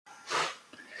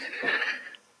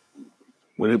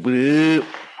What up, what up?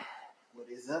 What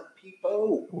is up,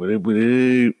 people? What up, what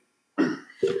up?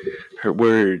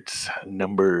 HurtWords,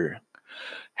 number,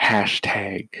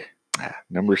 hashtag,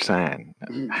 number sign.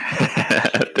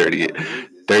 38. 38.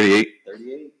 38.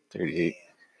 38.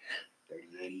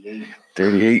 38.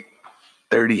 38.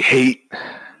 38.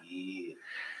 Yeah.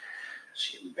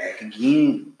 Shit, we back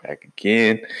again. Back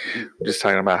again. I'm just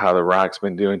talking about how The Rock's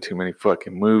been doing too many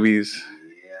fucking movies.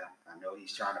 Yeah, I know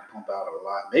he's trying to pump out a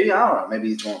lot. Maybe, I don't know, maybe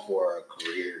he's going for a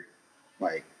career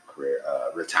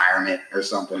retirement or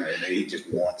something. Or maybe he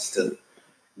just wants to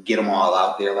get them all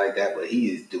out there like that, but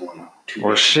he is doing too much.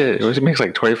 Well, shit. He makes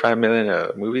like $25 million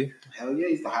a movie? Hell yeah,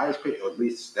 he's the highest paid, or at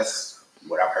least that's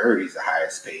what I've heard. He's the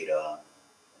highest paid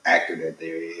actor that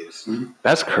there is.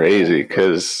 That's crazy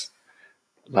because,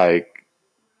 like,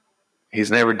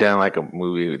 he's never done like a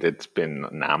movie that's been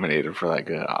nominated for like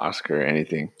an Oscar or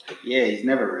anything. Yeah, he's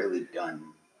never really done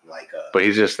like a. But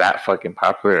he's just that fucking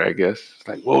popular, I guess. It's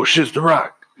like, whoa, shit's The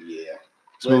Rock. Yeah.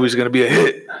 This movie's gonna be a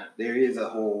hit. There is a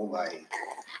whole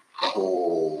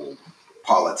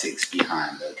politics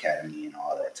behind the Academy and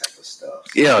all that type of stuff.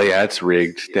 So, yeah, it's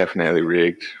rigged. Yeah. Definitely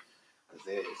rigged. Because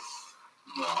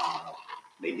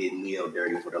they did Leo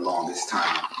dirty for the longest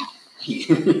time. He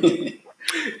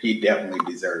definitely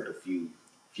deserved a few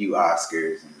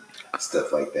Oscars and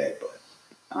stuff like that. But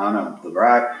I don't know. The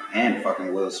Rock and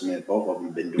fucking Will Smith, both of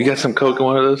them been doing. You got some coke in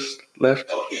one of those left?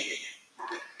 Oh yeah.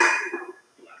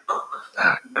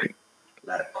 Great.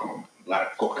 A lot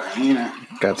of cocaine.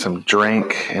 Got some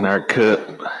drink in our cup.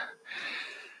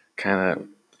 Kind of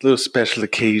little special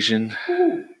occasion.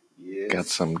 Yes. Got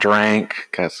some drink.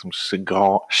 Got some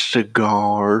cigars.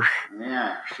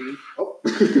 Yeah. See? Oh.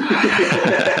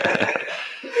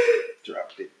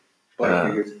 Dropped it.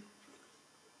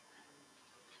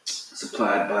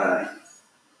 Supplied by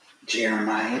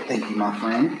Jeremiah. Thank you, my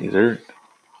friend. These are.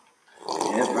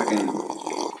 Yeah, fucking.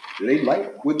 Do they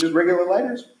light with just regular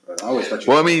lighters? I always thought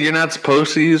I mean, you're not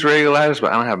supposed to use regular lighters,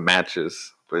 but I don't have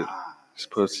matches. But you're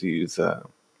supposed to use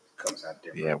comes out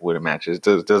different. Yeah, wooden matches. It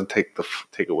doesn't take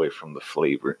away from the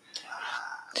flavor.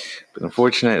 Okay. But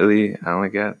unfortunately, I only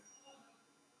got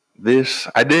this.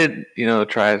 I did,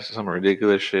 try some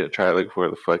ridiculous shit. Try to look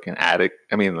for the fucking attic.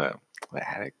 I mean, the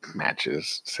attic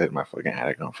matches. Set my fucking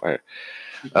attic on fire.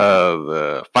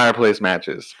 The fireplace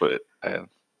matches, but I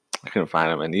couldn't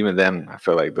find them, and even then, I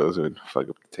feel like those would fuck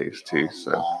up the taste too.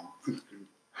 So,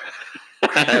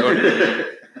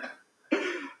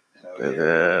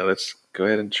 let's go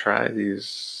ahead and try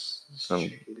these.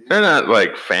 They're not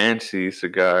like fancy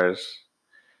cigars,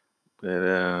 but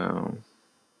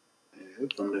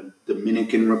from the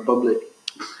Dominican Republic,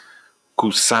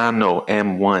 Gusano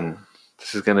M1.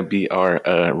 This is gonna be our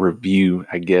review,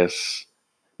 I guess.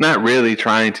 Not really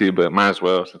trying to, but might as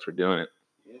well since we're doing it.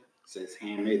 Says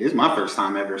handmade. This is my first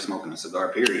time ever smoking a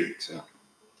cigar, period. So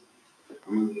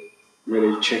I'm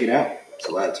ready to check it out. It's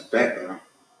a lot of tobacco.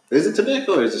 Is it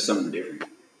tobacco or is it something different?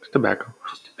 It's tobacco.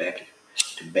 Just tobacco.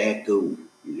 Tobacco.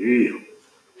 Yeah.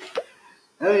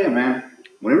 Oh yeah, man.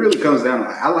 When it really comes down to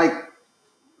it, I like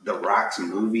The Rock's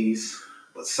movies,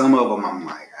 but some of them I'm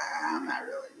like, I'm not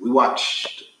really. We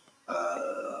watched,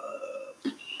 what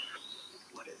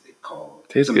is it called?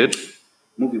 Tastes good.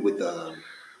 Movie with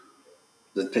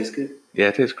does it taste good? Yeah,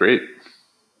 it tastes great.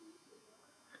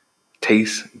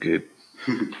 Tastes good.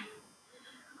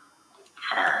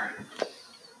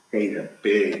 Hey, the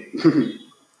big. Can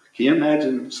you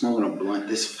imagine smoking a blunt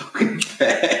this fucking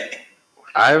fat?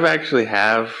 I've actually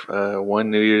have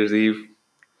one New Year's Eve.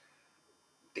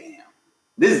 Damn.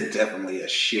 This is definitely a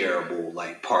shareable,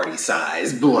 like, party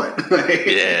size blunt.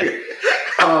 Yeah.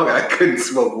 I couldn't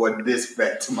smoke one this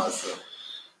fat to myself.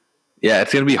 Yeah,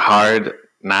 it's going to be hard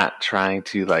not trying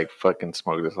to like fucking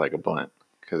smoke this like a blunt,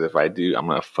 because if I do, I'm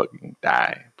gonna fucking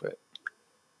die. But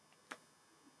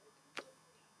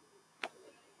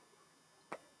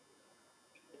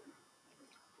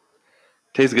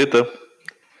tastes good though.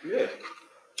 Yeah.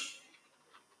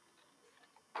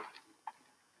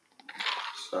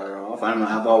 Start off. I don't know.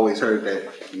 I've always heard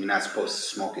that you're not supposed to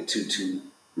smoke it too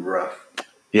rough.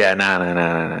 Yeah,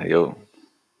 nah. Yo,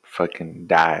 fucking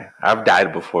die. I've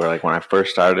died before. Like when I first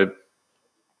started.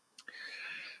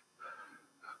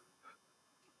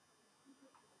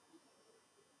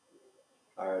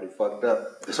 I already fucked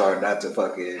up. It's hard not to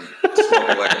fucking smoke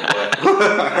it like a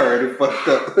blunt. I already fucked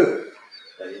up.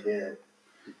 Yeah.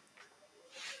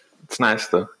 It's nice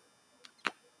though.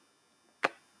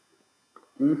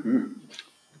 Mm-hmm.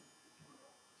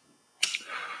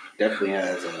 Definitely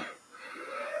has a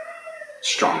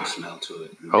strong smell to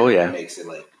it. Oh yeah. It makes it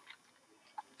like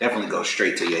definitely go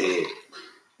straight to your head.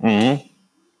 Mm-hmm.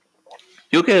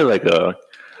 You'll get like a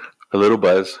A little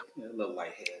buzz. Yeah, a little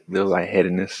lightheaded. A little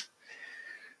lightheadedness.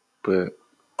 But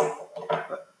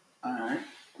alright.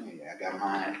 Yeah, I got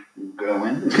mine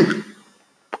going.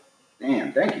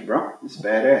 Damn, thank you, bro. It's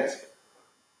badass.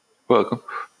 welcome.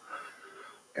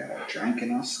 Got a drink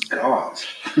and a cigars.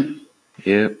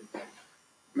 Yep.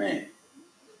 Man,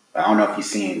 I don't know if you've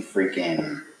seen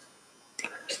freaking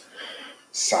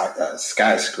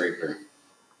Skyscraper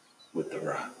with The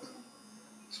Rock.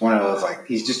 It's one of those, like,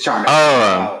 he's just trying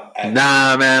to...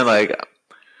 nah, man, like...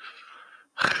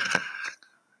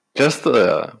 Just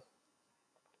the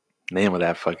name of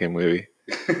that fucking movie.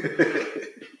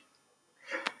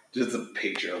 Just a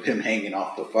picture of him hanging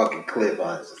off the fucking cliff.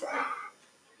 I was just like,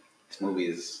 this movie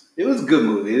is... It was a good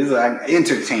movie. It was like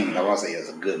entertaining. I won't say it was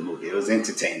a good movie. It was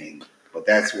entertaining. But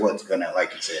that's what's gonna,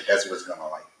 like you said, that's what's gonna,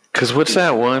 like... Because what's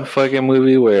that one fucking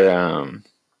movie where...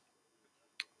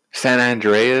 San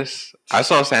Andreas? I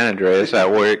saw San Andreas at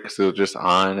work because it was just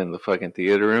on in the fucking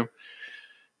theater room.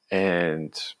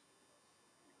 And...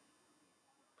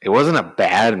 It wasn't a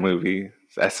bad movie.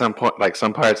 At some point, like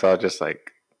some parts, I was just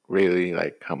like, really,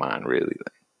 like, come on, really,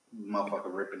 like,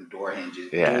 motherfucker ripping door hinges,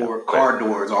 yeah, car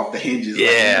doors off the hinges,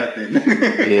 yeah, like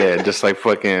nothing. Yeah, just like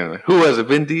fucking, who was it,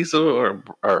 Vin Diesel or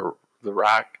The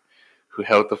Rock, who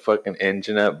held the fucking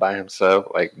engine up by himself?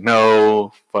 Like,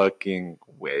 no fucking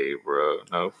way, bro,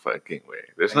 no fucking way.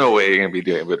 There's no way you're gonna be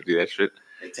able to do that shit.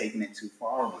 They're taking it too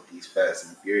far with these Fast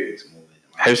and Furious movies.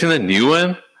 Have you seen the new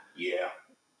one? Yeah.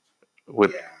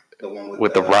 With the one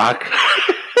with The Rock.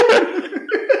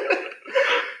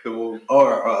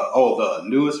 The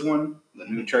newest one, the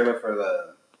new trailer for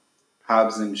the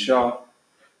Hobbs and Shaw.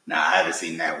 Nah, I haven't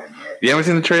seen that one yet. You haven't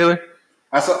seen the trailer?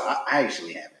 I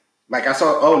actually haven't. Like I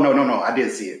saw. Oh no, I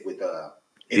did see it with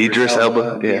Idris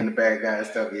Elba, and the bad guy and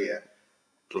stuff. Yeah.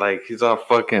 Like he's all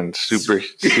fucking super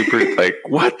like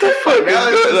what the fuck now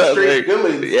is going on? Like,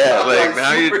 villains. Yeah, like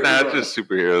now you're not just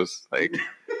superheroes.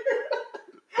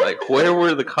 Like where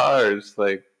were the cars?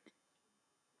 Like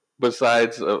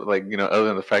besides like, you know, other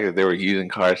than the fact that they were using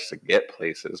cars to get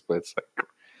places, but it's like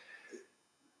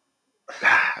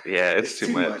yeah, it's too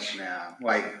much now.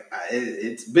 Like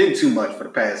it's been too much for the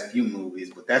past few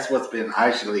movies, but that's what's been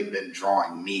actually been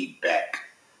drawing me back.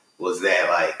 Was that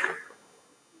like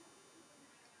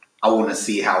I want to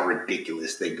see how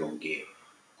ridiculous they gonna get.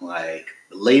 Like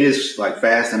the latest like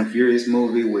Fast and the Furious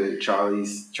movie with Charlie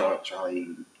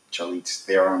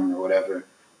Theron or whatever,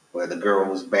 where the girl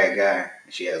was a bad guy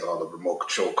and she has all the remote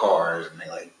control cars and they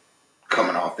like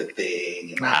coming off the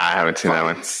thing. And, I haven't seen that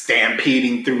one.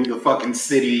 Stampeding through the fucking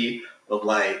city of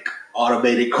like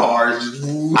automated cars.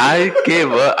 I gave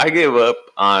up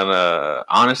on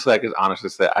honestly, I could honestly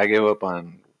say I gave up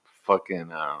on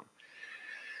fucking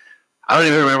I don't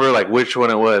even remember like which one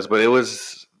it was, but it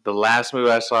was the last movie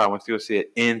I saw. I went to go see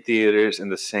it in theaters, and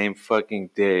the same fucking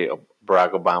day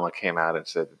Barack Obama came out and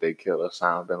said that they killed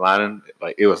Osama bin Laden.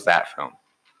 Like it was that film.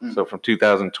 So from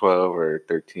 2012 or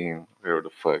 13, whatever the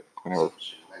fuck. Whenever.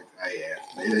 Yeah,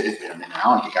 I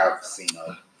don't think I've seen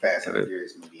a Fast and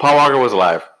Furious movie. Paul Walker was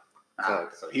alive.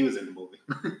 So he was in the movie.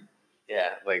 Yeah,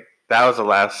 like that was the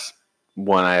last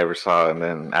one I ever saw, and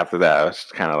then after that, I was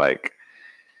kind of like,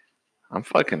 I'm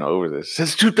fucking over this.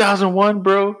 Since 2001,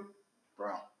 bro.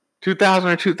 2000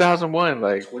 or 2001,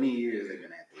 like 20 years they've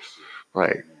been at this shit.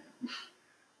 Like,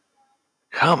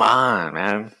 come on,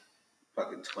 man.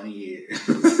 Fucking 20 years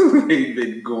they've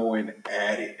been going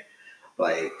at it.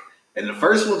 Like, and the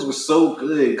first ones were so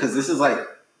good because this is like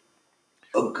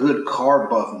a good car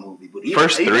buff movie. But even,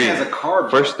 first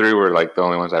three were like the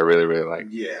only ones I really, really liked.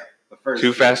 Yeah, the first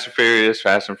two Fast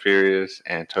and Furious,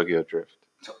 and Tokyo Drift.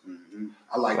 Mm-hmm.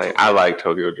 I like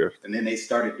Tokyo Drift. And then they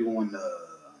started doing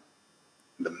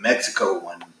the Mexico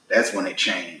one. That's when it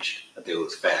changed. I think it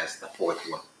was Fast, the fourth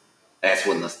one. That's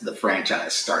when the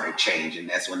franchise started changing.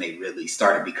 That's when they really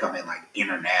started becoming like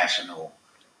international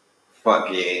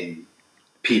fucking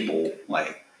people.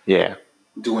 Like, yeah,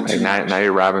 doing like now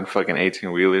you're robbing fucking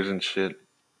 18-wheelers and shit.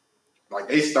 Like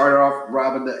they started off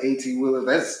robbing the 18-wheelers.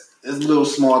 That's a little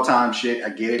small time shit. I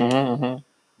get it. Mm-hmm.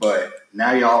 But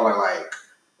now y'all are like,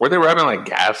 were they robbing like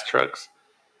gas trucks?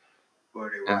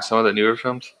 In some of the newer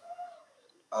films?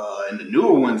 And the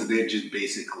newer ones, they're just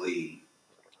basically...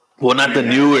 Well, not the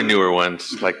newer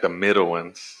ones, like the middle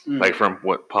ones. Like from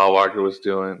what Paul Walker was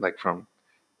doing, like from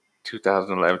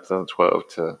 2011, 2012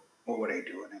 to... What were they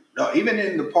doing? No, even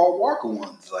in the Paul Walker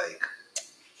ones, like,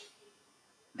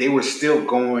 they were still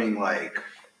going, like,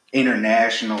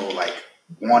 international, like,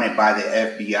 wanted by the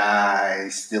FBI,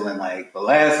 stealing, like, the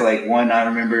last, like, one I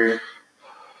remember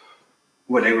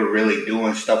where they were really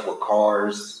doing stuff with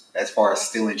cars as far as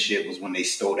stealing shit was when they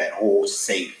stole that whole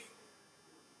safe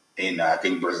in I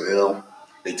think Brazil.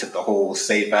 They took the whole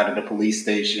safe out of the police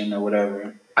station or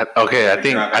whatever. I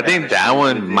think that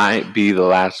one might be the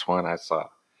last one I saw.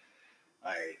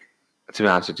 Like, to be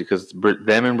honest with you, because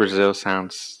them in Brazil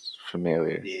sounds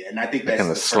familiar. Yeah, and I think that's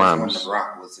the slums. first one The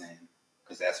Rock was in,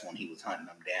 because that's when he was hunting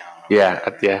them down. Yeah.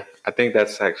 I think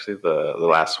that's actually the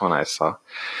last one I saw.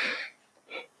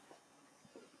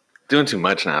 Doing too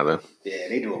much now, though. Yeah,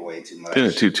 they do it way too much.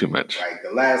 Doing too much. Like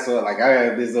the last one, like I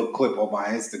had this little clip on my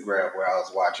Instagram where I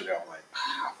was watching it. I'm like,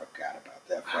 I forgot about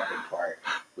that fucking part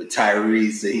with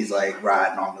Tyrese. He's like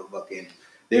riding on the fucking,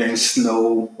 they're in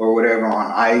snow or whatever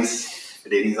on ice,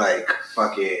 and then he's like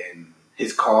fucking,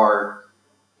 his car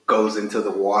goes into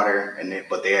the water,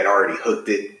 but they had already hooked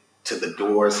it to the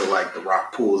door, so like The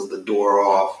Rock pulls the door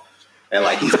off. And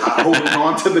like he's holding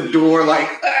on to the door, like,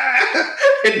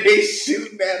 and they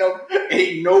shooting at him.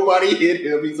 Ain't nobody hit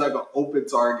him. He's like an open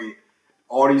target.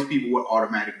 All these people with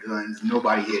automatic guns,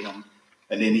 nobody hit him.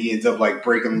 And then he ends up like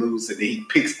breaking loose, and then he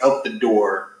picks up the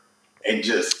door and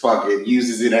just fucking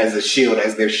uses it as a shield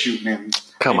as they're shooting him.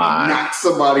 Come on, knocks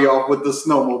somebody off with the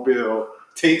snowmobile,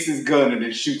 takes his gun, and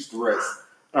then shoots the rest.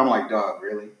 And I'm like, dog,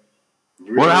 really?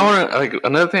 Well, I want to like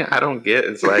another thing I don't get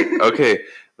is like, okay.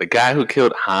 The guy who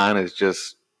killed Han is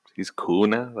he's cool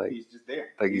now. Like he's just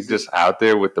there. Like he's just out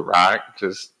there with The Rock.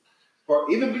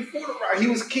 Or even before The Rock, he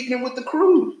was kicking it with the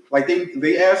crew. Like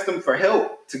they asked him for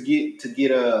help to get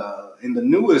in the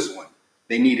newest one.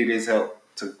 They needed his help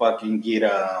to fucking get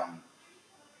what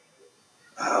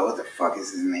the fuck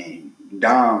is his name?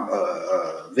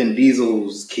 Vin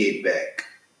Diesel's kid back.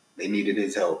 They needed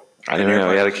his help. I didn't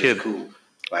know he had a kid. Cool.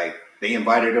 Like they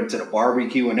invited him to the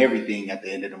barbecue and everything at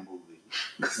the end of the movie.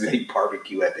 Because they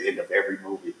barbecue at the end of every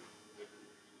movie.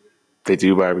 They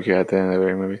do barbecue at the end of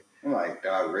every movie? I'm like,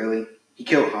 dog, really? He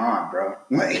killed Han, bro.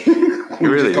 Like, he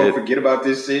really don't forget about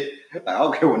this shit. Like, I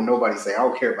don't care what nobody say. I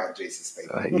don't care about Jason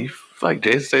Statham.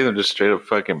 Jason Statham just straight up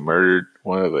fucking murdered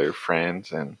one of their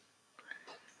friends and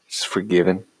it's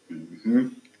forgiven. Mm-hmm.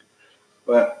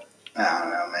 But, I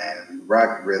don't know, man.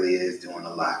 Rock really is doing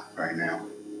a lot right now.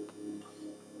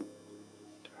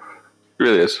 He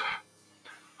really is.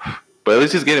 But at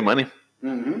least he's getting money.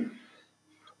 Mm-hmm.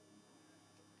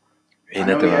 Ain't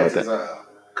nothing wrong with that. His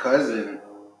cousin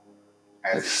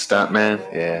as a stuntman,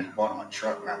 yeah. Bought him a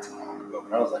truck not too long ago.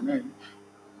 But I was like, man,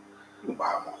 you can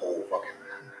buy him a whole fucking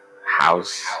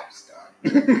house,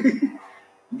 dog. You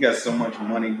got so much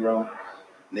money, bro.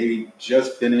 They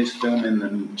just finished filming the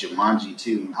Jumanji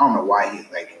 2. I don't know why he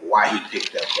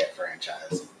picked up that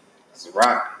franchise. The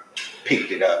Rock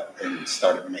picked it up and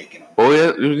started making them. Well,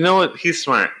 yeah, you know what? He's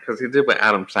smart because he did what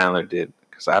Adam Sandler did.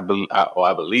 Because I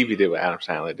believe he did what Adam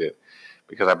Sandler did.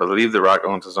 Because I believe The Rock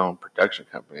owns his own production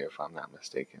company, if I'm not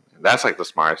mistaken. And that's like the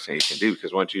smartest thing you can do.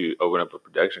 Because once you open up a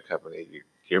production company,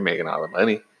 you're making all the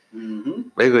money. Mm-hmm.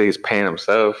 Basically, he's paying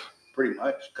himself. Pretty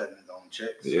much cutting his own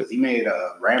checks. Yep. He made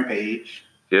Rampage.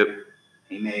 Yep.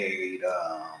 He made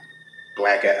the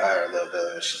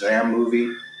Shazam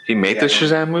movie. He made the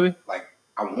Shazam movie? Like,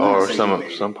 I want to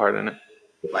say some part in it.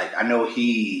 Like, I know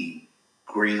he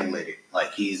greenlit it.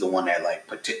 Like, he's the one that, like,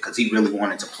 because he really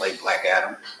wanted to play Black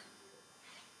Adam.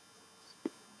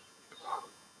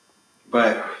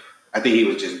 But I think he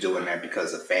was just doing that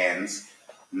because the fans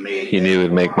made He knew it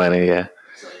would make money, yeah.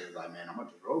 So he was like, man, I'm going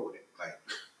to roll with it. Like,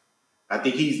 I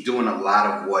think he's doing a lot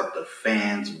of what the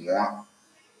fans want.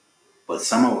 But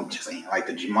some of them just ain't. Like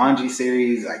the Jumanji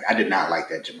series, like I did not like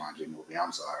that Jumanji movie.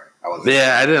 I'm sorry.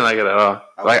 I didn't like it at all.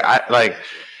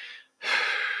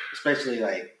 Especially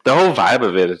like the whole vibe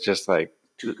of it is just like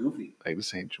too goofy. Like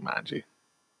this ain't Jumanji.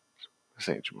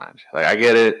 Like I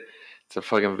get it. It's a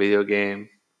fucking video game.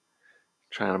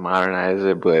 Trying to modernize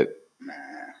it, but nah.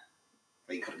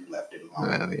 They could have left it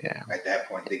alone. Yeah. At that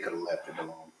point they could have left it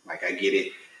alone. Like I get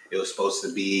it. It was supposed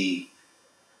to be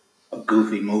a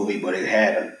goofy movie, but it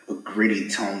had a gritty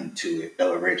tone to it.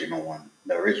 The original one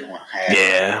had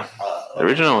the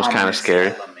original was kind of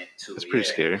scary. It's pretty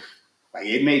scary. Like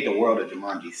it made the world of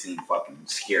Jumanji seem fucking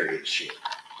scary as shit.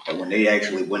 And when they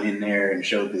actually went in there and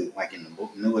showed in the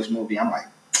newest movie, I'm like,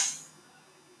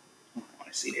 I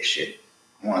want to see this shit.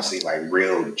 I want to see like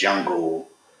real jungle,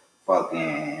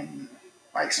 fucking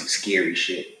like some scary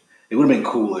shit. It would have been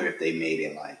cooler if they made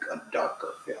it like a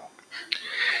darker film.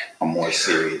 A more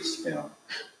serious film.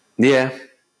 Yeah.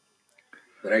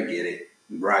 But I get it.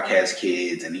 Rock has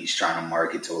kids and he's trying to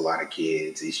market to a lot of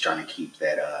kids. He's trying to keep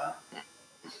that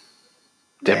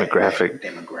demographic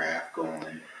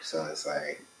going. So it's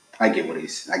like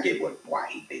why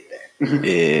he did that.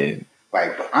 Yeah.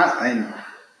 Like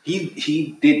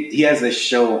he has a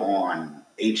show on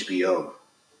HBO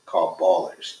called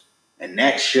Ballers. And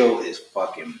that show is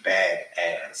fucking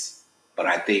badass. But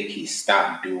I think he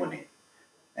stopped doing it.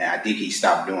 And I think he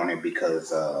stopped doing it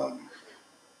because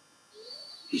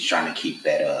he's trying to keep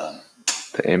that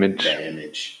the image. That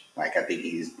image. Like I think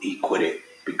he quit it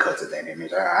because of that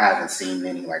image. I haven't seen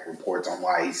any like reports on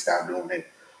why he stopped doing it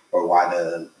or why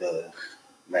the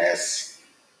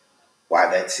why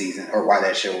that season or why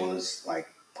that show was like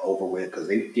over with, because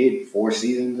they did 4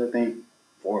 seasons, I think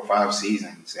 4 or 5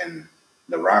 seasons, and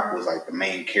The Rock was like the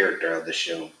main character of the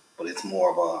show. But it's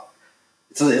more of a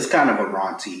it's kind of a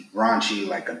raunchy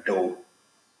like adult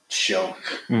show,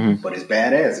 but it's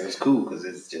badass. It was cool because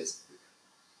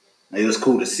it was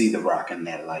cool to see The Rock in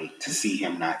that light, to see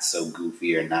him not so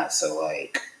goofy or not so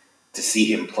like, to see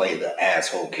him play the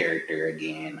asshole character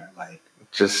again, or like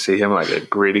just see him like a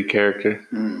gritty character.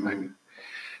 Like,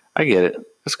 I get it.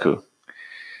 That's cool.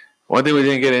 One thing we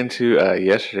didn't get into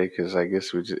yesterday because I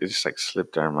guess it just like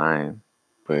slipped our mind,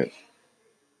 but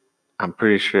I'm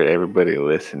pretty sure everybody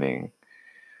listening,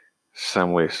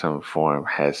 some way, some form,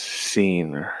 has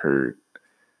seen or heard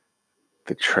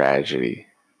the tragedy,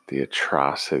 the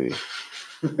atrocity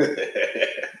that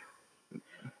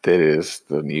is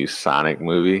the new Sonic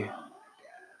movie.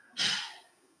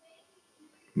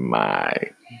 My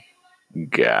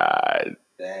God.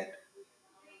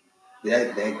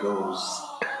 That goes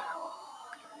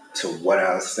to what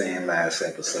I was saying last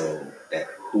episode, that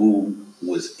who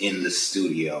was in the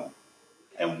studio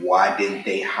and why didn't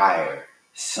they hire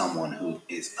someone who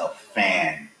is a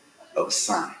fan of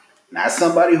Sonic? Not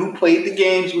somebody who played the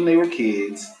games when they were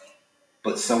kids,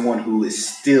 but someone who is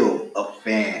still a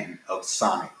fan of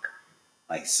Sonic.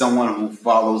 Like someone who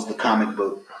follows the comic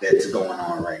book that's going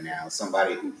on right now.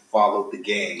 Somebody who followed the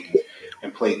games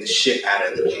and played the shit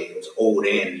out of the games, old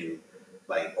and new.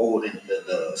 Like old in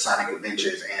the Sonic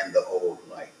Adventures and the old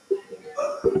like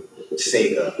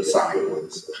Sega Sonic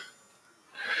ones.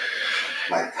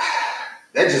 Like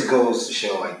that just goes to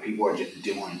show like people are just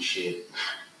doing shit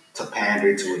to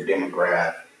pander to a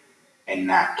demographic and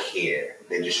not care.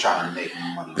 They're just trying to make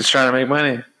money. Just trying to make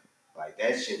money. Like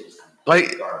that shit was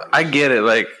like garbage. I get it.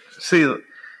 Like, see,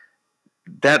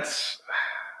 that's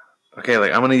okay.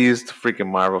 Like, I'm gonna use the freaking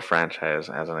Marvel franchise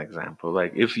as an example.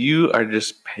 Like, if you are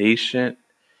just patient,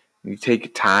 you take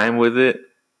your time with it,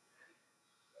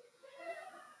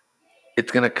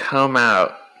 it's gonna come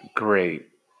out great.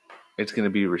 It's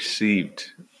gonna be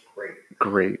received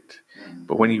great. Mm-hmm.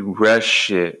 But when you rush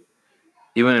shit,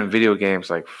 even in video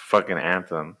games like fucking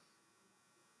Anthem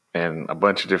and a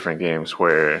bunch of different games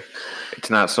where it's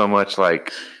not so much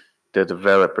like the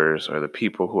developers or the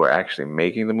people who are actually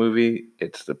making the movie,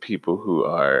 it's the people who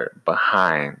are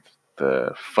behind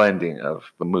the funding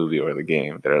of the movie or the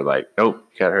game that are like, nope,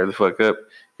 you gotta hurry the fuck up.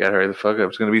 You gotta hurry the fuck up.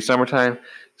 It's gonna be summertime.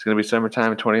 It's gonna be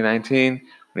summertime in 2019.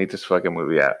 We need this fucking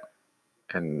movie out.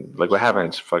 And like what happened?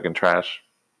 It's fucking trash.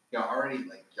 Y'all already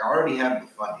have the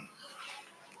funding.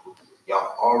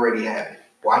 Y'all already have it.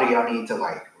 Why do y'all need to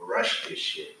like rush this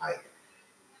shit? Like,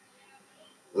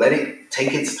 let it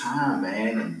take its time,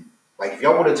 man. And like, if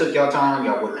y'all would have took y'all time,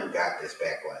 y'all wouldn't have got this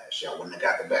backlash. Y'all wouldn't have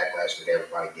got the backlash that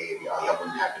everybody gave y'all. Y'all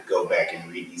wouldn't have to go back and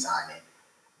redesign it.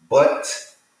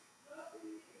 But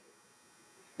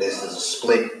this is a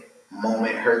split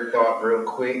moment, hurt thought real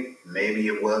quick. Maybe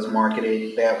it was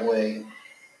marketed that way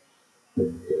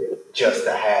just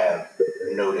to have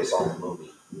notice on the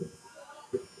movie,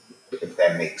 if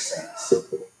that makes sense.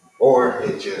 Or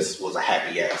it just was a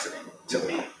happy accident to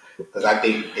me. Because I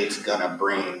think it's going to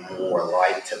bring more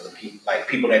light to the people. Like,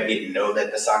 people that didn't know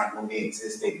that the Sonic movie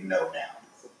existed know now.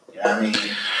 You know what I mean?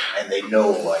 And they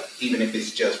know, like, even if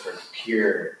it's just for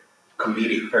pure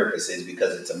comedic purposes,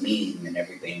 because it's a meme and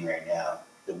everything right now,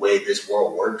 the way this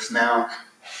world works now,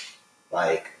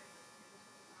 like,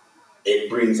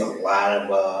 it brings a lot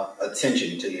of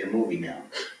attention to your movie now.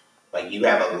 Like, you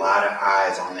have a lot of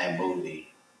eyes on that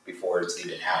movie before it's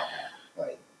even out now.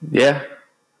 Like, yeah,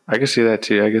 I can see that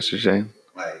too. I guess you're saying.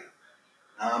 Like,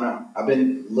 I don't know. I've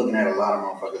been looking at a lot of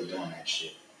motherfuckers doing that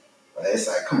shit. But it's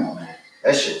like, come on, man.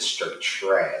 That shit's straight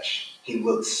trash. He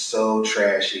looks so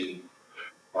trashy.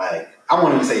 Like, I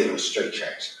won't even say it was straight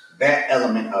trash. That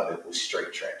element of it was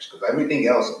straight trash. Because everything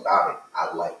else about it,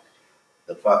 I liked.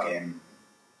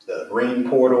 The ring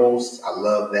portals, I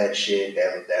love that shit.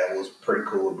 That was pretty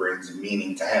cool. It brings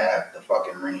meaning to have the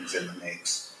fucking rings in the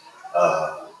mix.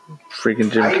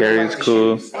 Freaking Jim Carrey's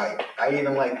cool. Shoes. Like, I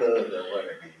even like the what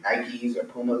are they, Nikes or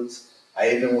Pumas.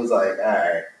 I even was like, all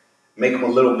right, make them a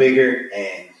little bigger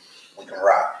and we can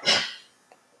rock.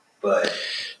 But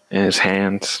and his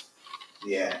hands.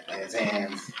 Yeah, and his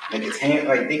hands. Make his hand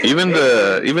like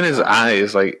even his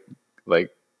eyes like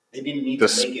they didn't need to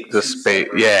make it the space.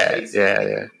 Yeah. Did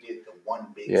the one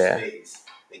big space.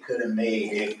 They could have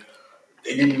made it.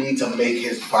 They didn't need to make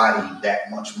his body that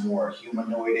much more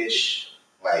humanoidish.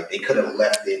 Like, they could have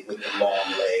left it with the long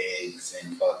legs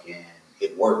and fucking,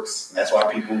 it works. And that's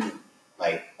why people,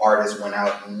 like, artists went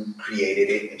out and created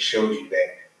it and showed you that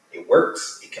it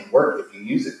works. It can work if you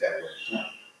use it that way.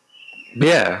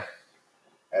 Yeah.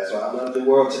 That's why I love the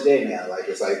world today now. Like,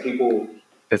 it's like people.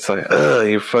 It's like,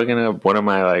 you're fucking up one of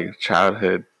my, like,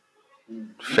 childhood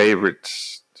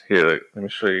favorites. Here, like, let me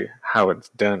show you how it's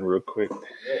done real quick.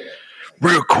 Yeah.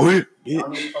 Real quick. I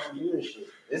don't need to fucking do this shit.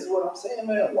 This is what I'm saying,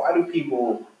 man. Why do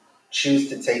people choose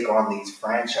to take on these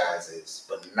franchises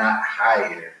but not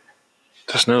hire?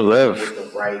 There's no love.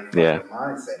 With the right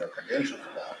mindset or credentials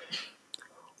about it.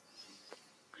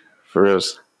 For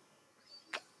reals.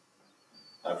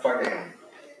 Fucking,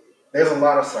 there's a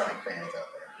lot of Sonic fans out there.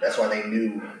 That's why they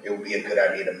knew it would be a good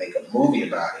idea to make a movie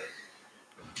about it.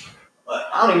 But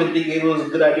I don't even think it was a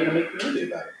good idea to make a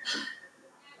movie about it.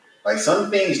 Like, some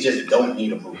things just don't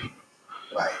need a movie.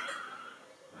 Like,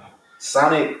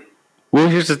 Sonic. Well,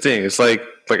 here's the thing. It's like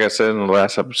I said in the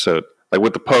last episode, like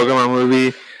with the Pokemon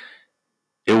movie,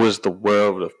 it was the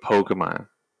world of Pokemon.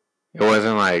 It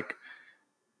wasn't like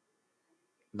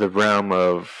the realm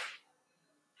of,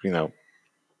 you know,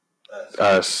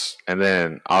 us. And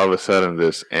then all of a sudden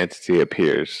this entity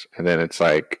appears. And then it's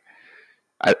like,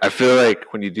 I feel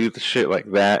like when you do the shit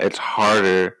like that, it's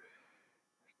harder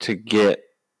to get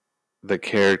the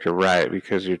character right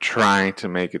because you're trying to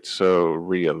make it so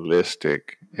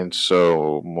realistic and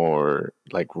so more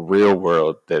like real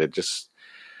world that it just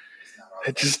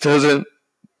doesn't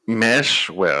mesh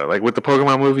well. Like with the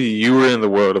Pokemon movie, you were in the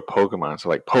world of Pokemon, so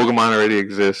like Pokemon already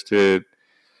existed.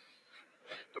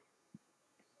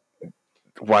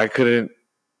 Why couldn't,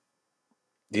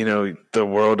 you know, the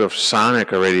world of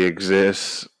Sonic already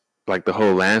exists, like the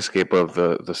whole landscape of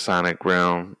the Sonic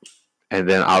realm, and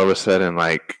then all of a sudden,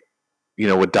 like, you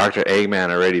know, with Dr.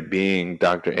 Eggman already being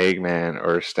Dr. Eggman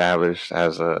or established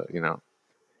as a, you know,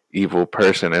 evil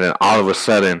person, and then all of a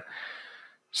sudden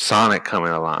Sonic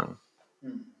coming along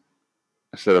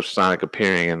instead of Sonic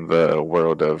appearing in the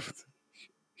world of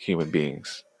human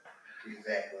beings.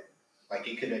 Exactly. Like,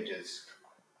 he could have just,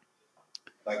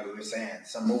 like we were saying,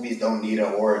 some movies don't need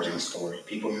an origin story.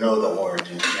 People know the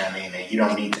origins, you know what I mean? And you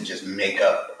don't need to just make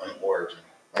up an origin.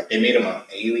 Like, they made him an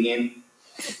alien.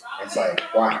 It's like,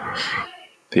 why?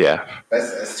 Yeah.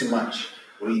 That's too much.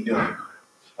 What are you doing?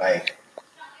 Like,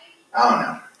 I don't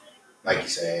know. Like you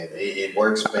said, it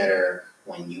works better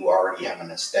when you already have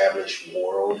an established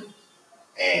world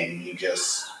and you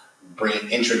just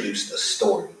introduce the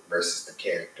story versus the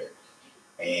character.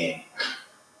 And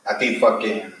I think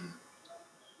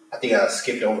I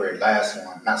skipped over it last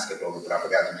one. Not skipped over, but I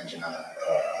forgot to mention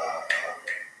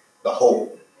the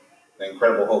Hulk. The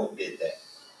Incredible Hulk did that.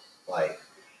 Like,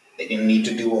 they didn't need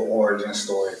to do an origin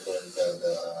story for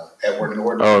the Edward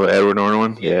Norton. Oh, the Edward Norton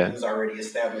one? Yeah. He was already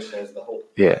established as the Hulk.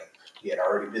 Yeah. He had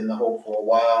already been the Hulk for a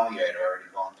while. He had already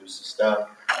gone through some stuff.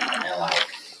 And, like,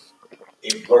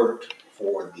 it worked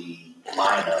for the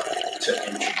lineup to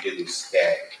introduce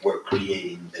that we're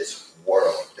creating this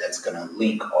world that's going to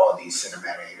link all these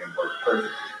cinematic and work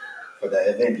perfectly for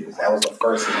the Avengers. That was the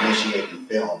first initiating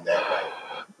film that,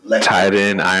 like, tied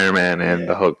in Iron Man and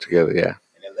the Hulk together, yeah.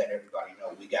 And it let everybody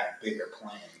know we got bigger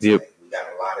plans. Yep. Like, we got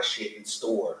a lot of shit in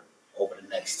store over the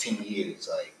next 10 years.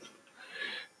 Like,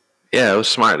 yeah, it was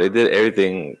smart. They did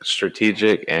everything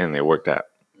strategic and it worked out.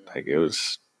 Like, it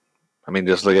was, I mean,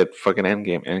 just look at fucking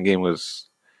Endgame. Endgame was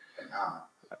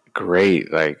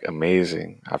great, like,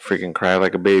 amazing. I freaking cried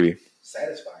like a baby.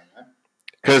 Satisfying, man.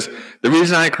 Because the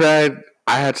reason I cried,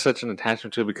 I had such an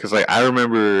attachment to it because, like, I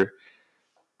remember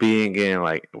being in,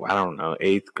 like, I don't know,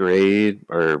 8th grade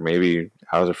or maybe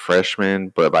I was a freshman,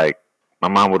 but, like, my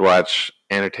mom would watch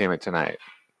Entertainment Tonight.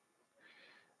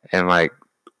 And, like,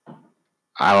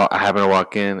 I happened to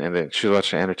walk in and then she was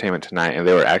watching Entertainment Tonight and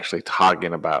they were actually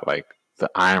talking about, like, the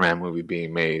Iron Man movie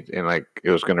being made and, like, it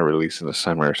was going to release in the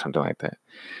summer or something like that.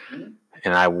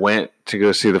 And I went to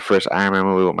go see the first Iron Man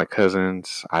movie with my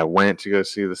cousins. I went to go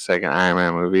see the second Iron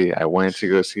Man movie. I went to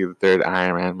go see the third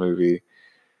Iron Man movie.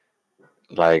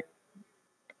 Like,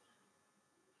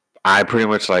 I pretty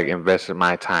much, like, invested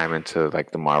my time into,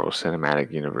 like, the Marvel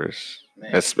Cinematic Universe.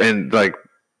 And, like,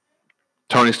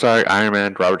 Tony Stark, Iron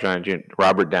Man, Robert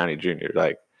Downey Jr.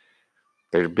 Like,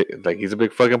 they're big, like, he's a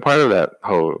big fucking part of that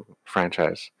whole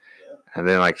franchise. Yeah. And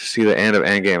then, like, to see the end of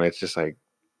Endgame, it's just like,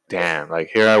 damn. Like,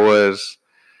 here I was,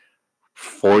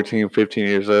 14, 15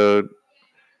 years old.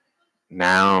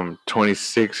 Now I'm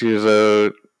 26 years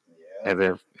old. Yeah. And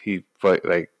then he,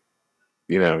 like,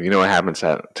 you know what happens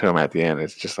to him at the end.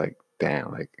 It's just like,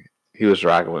 damn, like, he was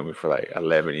rocking with me for like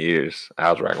 11 years.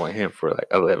 I was rocking with him for like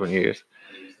 11 years.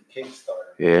 He was the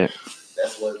Kickstarter. Yeah.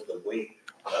 That's what the weight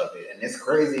of it. And it's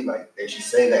crazy, like, that you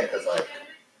say that, because, like,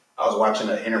 I was watching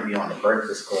an interview on the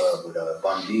Breakfast Club with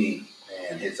Bun B,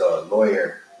 and his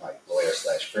lawyer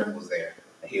 / friend was there,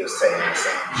 and he was saying the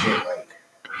same shit. Like,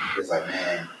 he was like,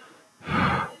 man,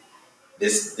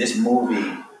 this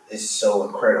movie is so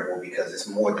incredible because it's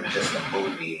more than just a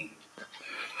movie.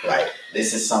 Like,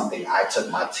 this is something I took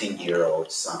my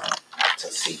 10-year-old son to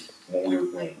see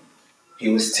when he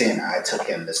was 10. I took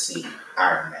him to see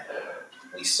Iron Man.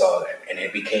 We saw that, and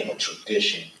it became a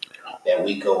tradition that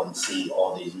we go and see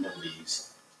all these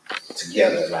movies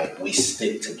together. Like, we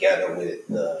stick together with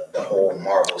the whole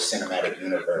Marvel Cinematic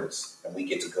Universe, and we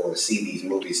get to go and see these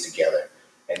movies together.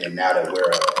 And then now that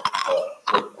we're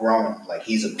grown, like,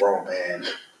 he's a grown man,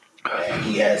 and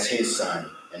he has his son,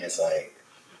 and it's like,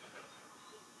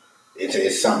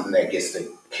 it's something that gets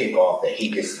to kick off that he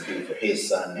gets to do for his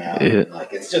son now. Yeah.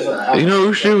 Like, it's just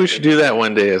we should do that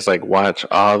one day. Is like watch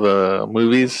all the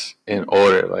movies in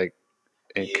order, like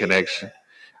in connection.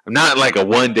 Not like a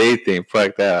 1 day thing.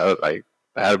 Fuck that. Like,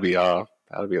 that'll be off.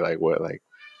 That'll be like what, like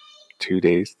 2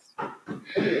 days. It'll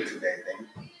be a 2 day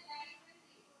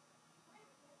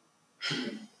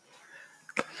thing.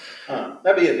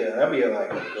 That'd be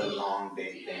like a good long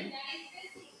day thing.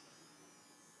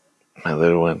 My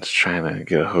little one's trying to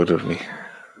get a hold of me.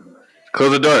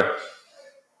 Close the door.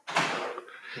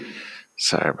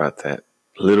 Sorry about that.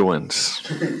 Little ones.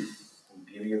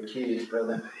 Beauty of kids,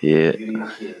 brother. Yeah. Beauty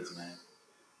of kids, man.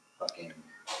 Fucking.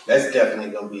 That's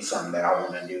definitely gonna be something that I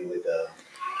want to do with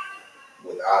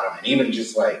Autumn, and even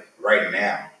just like right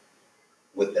now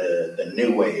with the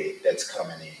new wave that's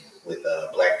coming in with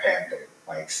Black Panther.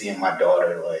 Like, seeing my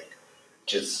daughter like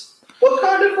just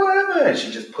Wakanda forever, and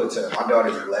she just puts my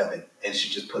daughter's 11, and she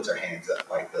just puts her hands up,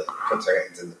 like puts her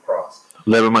hands in the cross.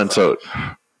 11 months old.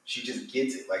 She just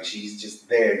gets it. Like, she's just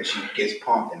there, and she gets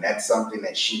pumped, and that's something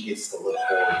that she gets to look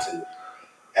forward to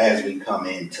as we come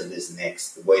into this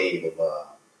next wave of.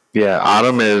 Yeah,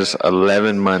 Autumn is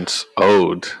 11 months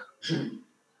old,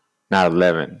 not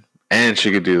 11, and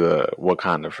she could do the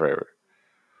Wakanda forever.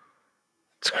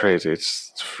 It's crazy.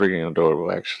 It's freaking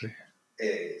adorable, actually. It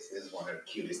is. It's one of the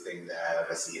cutest things that I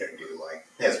ever see her do. Like,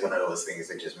 that's one of those things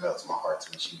that just melts my heart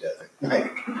when she does it.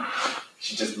 Like,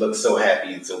 she just looks so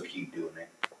happy and so cute doing it.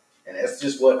 And that's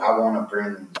just what I want to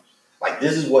bring. Like,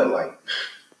 this is what, like,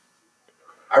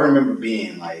 I remember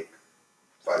being, like,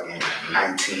 fucking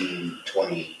 19,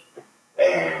 20,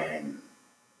 and,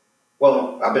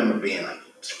 well, I remember being, like,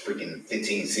 freaking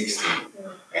 15, 16,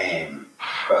 and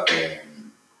fucking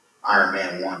Iron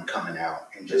Man 1 coming out,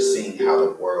 and just seeing how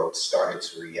the world started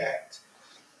to react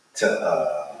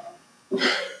to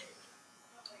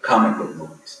comic book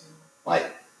movies. Like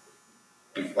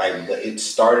it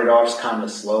started off kind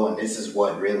of slow, and this is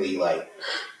what really like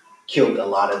killed a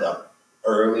lot of the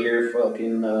earlier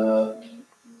fucking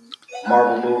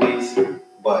Marvel movies.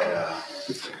 But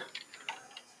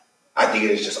I think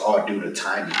it's just all due to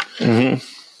timing.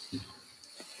 Mm-hmm.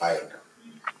 Like,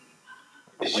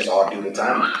 it's just all due to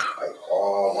timing. Like,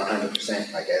 all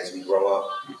 100%. Like, as we grow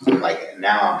up, like,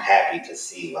 now I'm happy to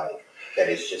see like that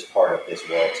it's just part of this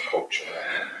world's culture.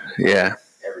 Right? Yeah.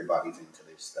 Everybody's into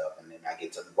this stuff, and then I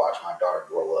get to watch my daughter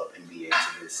grow up and be into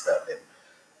this stuff, and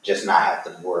just not have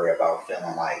to worry about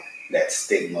feeling like that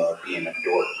stigma of being a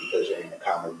dork because you're in the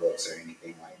comic books or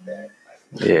anything like that.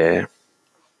 Like, yeah,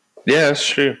 that's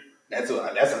true. That's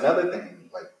another thing.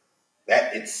 Like,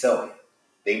 that itself,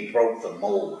 they broke the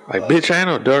mold. Like, bitch, I ain't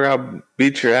no dog. I'll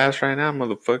beat your ass right now,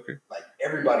 motherfucker. Like,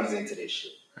 everybody's into this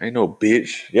shit. I ain't no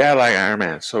bitch. Yeah, I like Iron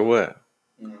Man. So what?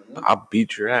 Mm-hmm. I'll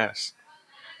beat your ass.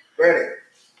 Granted,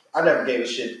 I never gave a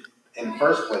shit in the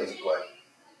first place,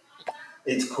 but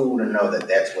it's cool to know that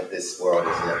that's what this world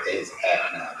is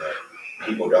at now. That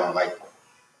people don't like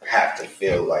have to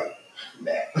feel like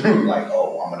that. Like,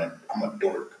 oh, I'm a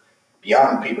dork.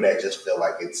 Beyond people that just feel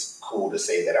like it's cool to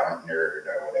say that I'm a nerd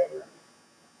or whatever.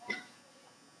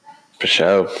 For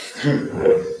sure.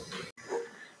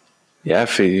 Yeah, I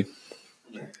feel you.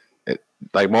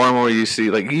 Like, more and more you see,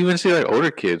 like, you even see like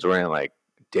older kids wearing like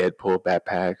Deadpool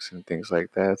backpacks and things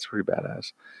like that. It's pretty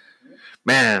badass.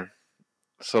 Man,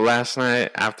 so last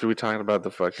night after we talked about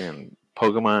the fucking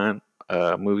Pokemon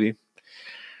movie,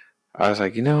 I was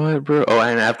like, you know what, bro? Oh,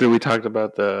 and after we talked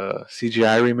about the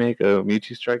CGI remake of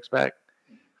Mewtwo Strikes Back,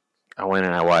 I went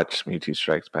and I watched Mewtwo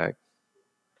Strikes Back.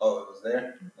 Oh, it was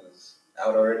there? It was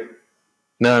out already?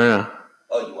 No.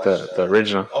 Oh, you watched the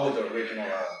original. Oh, the original,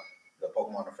 the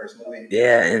Pokemon, the first movie?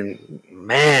 Yeah, and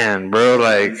man, bro,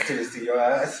 like... Tears to your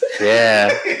eyes?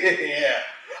 Yeah. Yeah.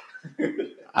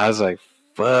 I was like,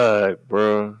 fuck,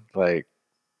 bro. Like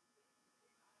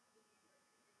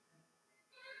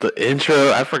the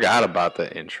intro, I forgot about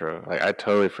the intro. Like I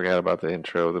totally forgot about the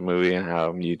intro of the movie and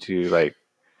how Mewtwo like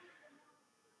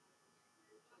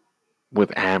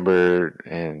with Amber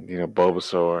and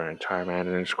Bulbasaur and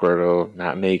Charmander and Squirtle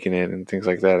not making it and things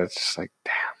like that. It's just like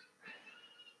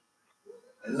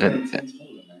This is damn. an intense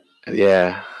movie, man.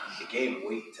 Yeah. It gave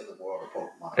weight to the world of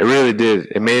Pokemon. It really did.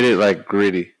 It made it like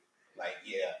gritty. Like,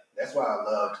 yeah, that's why I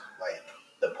loved like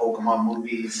the Pokemon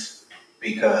movies,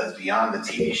 because beyond the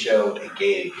TV show, it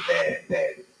gave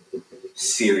that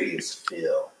serious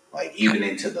feel. Like even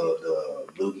into the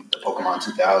Pokemon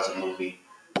 2000 movie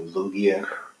with Lugia.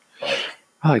 Like,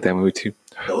 I like that movie too.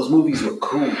 those movies were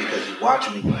cool because you watch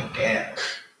them and you're like, damn.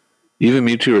 Even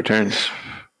Mewtwo Returns.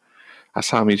 I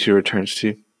saw Mewtwo Returns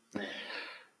too.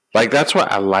 Like that's why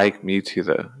I like Mewtwo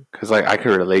though, because like I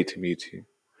could relate to Mewtwo.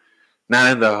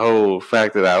 Not in the whole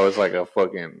fact that I was like a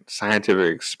fucking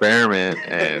scientific experiment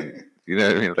and you know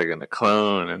what I mean, like in a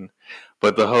clone,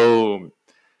 but the whole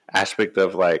aspect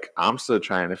of like I'm still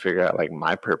trying to figure out like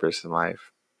my purpose in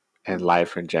life and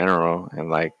life in general and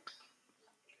like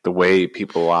the way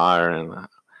people are and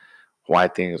why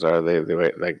things are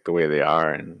the way they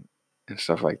are and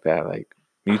stuff like that. Like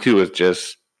Mewtwo was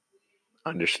just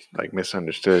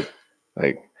misunderstood.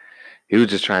 Like he was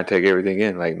just trying to take everything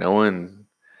in. Like no one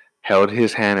held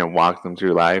his hand and walked him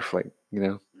through life. Like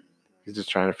he's just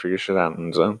trying to figure shit out on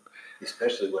his own.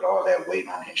 Especially with all that weight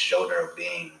on his shoulder of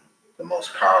being the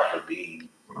most powerful being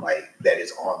like that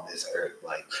is on this earth.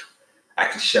 Like I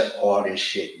can shut all this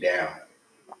shit down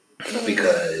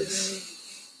because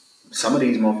some of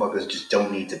these motherfuckers just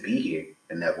don't need to be here,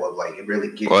 and that was like it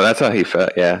really gets. Well, that's how he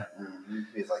felt. Yeah. Mm-hmm.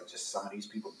 It's like just some of these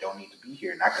people don't need to be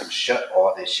here, and I can shut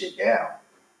all this shit down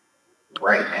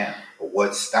right now. But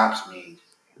what stops me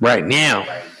right now?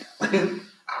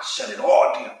 I'll shut it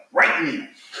all down right now.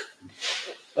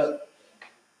 But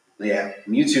yeah,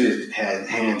 Mewtwo has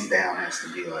hands down has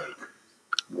to be like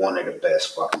one of the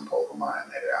best fucking Pokemon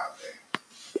that are out there.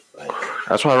 Like,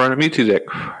 that's why I run a Mewtwo deck.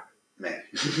 Man.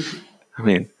 I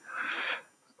mean,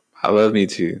 I love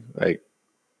Mewtwo. Like,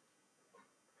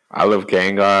 I love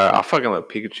Gengar. I fucking love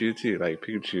Pikachu too. Like,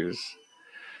 Pikachu is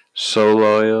so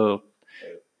loyal.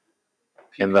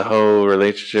 And the whole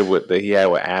relationship that he had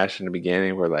with Ash in the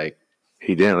beginning, where like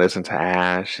he didn't listen to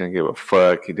Ash, didn't give a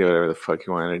fuck. He did whatever the fuck he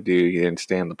wanted to do. He didn't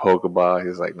stay in the Pokeball. He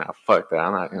was like, nah, fuck that.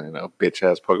 I'm not in no bitch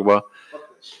ass Pokeball.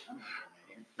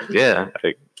 Yeah,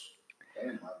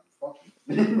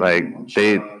 like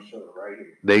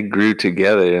they grew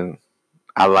together, and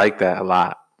I like that a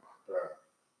lot.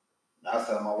 I was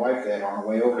telling my wife that on the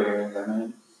way over there. I was like,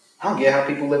 man, I don't get how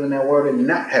people live in that world and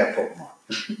not have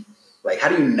Pokemon. Like, how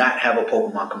do you not have a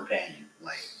Pokemon companion?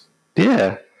 Like,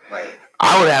 yeah. Like,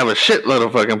 I would have a shitload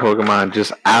of fucking Pokemon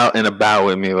just out and about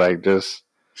with me, like just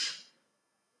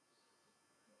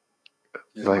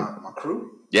like my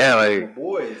crew. Yeah, like my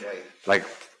boys,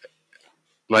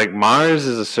 like Mars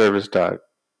is a service dog.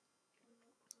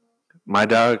 My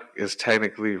dog is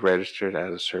technically registered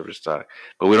as a service dog,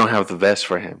 but we don't have the vest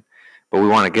for him. But we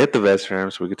want to get the vest for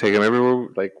him so we can take him everywhere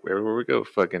we go.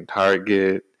 Fucking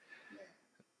Target,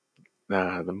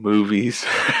 the movies.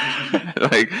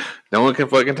 Like no one can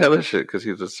fucking tell us shit because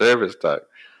he's a service dog.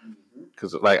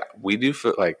 Because like we do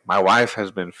feel like my wife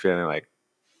has been feeling like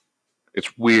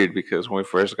it's weird because when we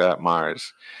first got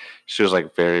Mars, she was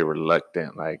like very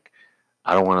reluctant. Like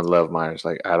I don't want to love Mars.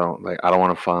 Like I don't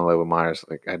want to fall in love with Mars.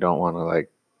 Like I don't want to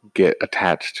like get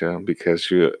attached to him because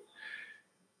she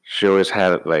always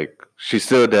had it. Like she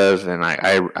still does, and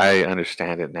I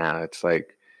understand it now. It's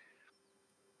like,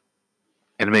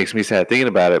 and it makes me sad thinking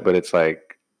about it. But it's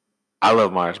like I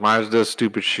love Mars. Mars does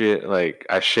stupid shit. Like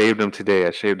I shaved him today.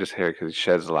 I shaved his hair because he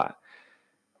sheds a lot,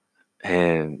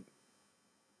 and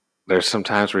there's some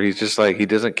times where he's just like he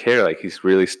doesn't care. Like he's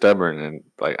really stubborn, and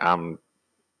like I'm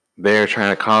there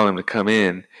trying to call him to come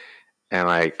in, and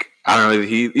like I don't know,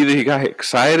 he got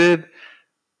excited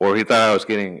or he thought I was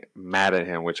getting mad at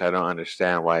him, which I don't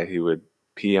understand why he would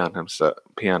pee on himself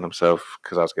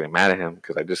because I was getting mad at him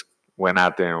because I just went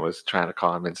out there and was trying to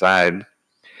call him inside,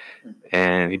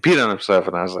 and he peed on himself,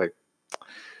 and I was like,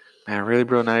 man, really,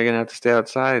 bro? Now you're gonna have to stay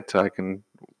outside till I can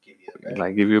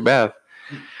give you a bath.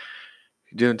 You're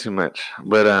doing too much.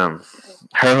 But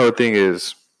her whole thing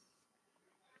is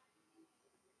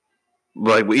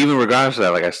like even regardless of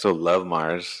that, like I still love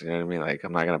Mars. You know what I mean? Like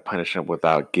I'm not gonna punish him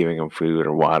without giving him food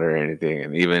or water or anything.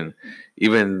 And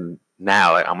even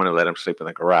now, like I'm gonna let him sleep in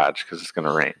the garage because it's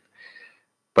gonna rain.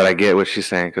 But I get what she's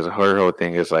saying because her whole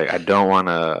thing is like I don't want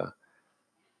to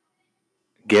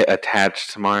get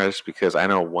attached to Mars because I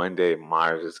know one day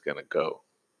Mars is gonna go.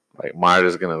 Like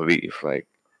Marta's gonna leave, like,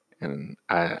 and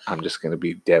I'm just gonna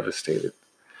be devastated.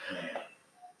 Yeah.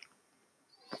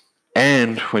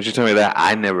 And when you told me that,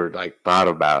 I never like thought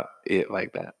about it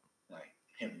like that. Like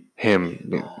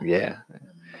Him, yeah.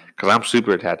 Because I'm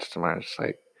super attached to Mars.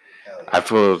 Like, yeah. I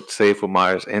feel safe with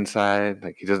Mars inside.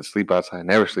 Like, he doesn't sleep outside.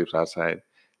 Never sleeps outside.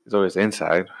 He's always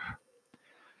inside.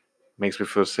 Makes me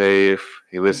feel safe.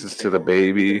 He listens to the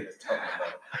baby.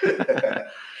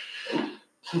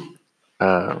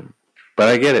 But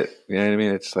I get it. You know what I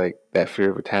mean? It's like that fear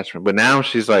of attachment. But now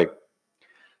she's like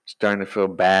starting to feel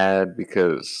bad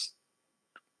because,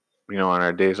 you know, on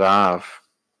our days off,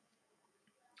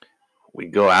 we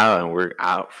go out and we're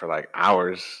out for like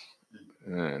hours.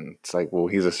 And it's like, well,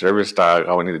 he's a service dog.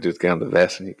 All we need to do is get on the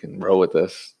vest and he can roll with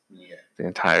us the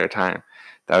entire time.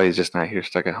 That way he's just not here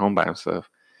stuck at home by himself,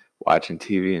 watching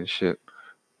TV and shit.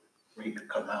 He could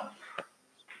come out.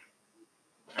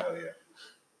 Hell yeah.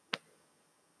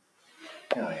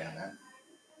 Hell yeah, man.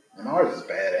 And ours is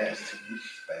badass too. He's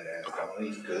badass. Oh,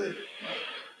 he's good.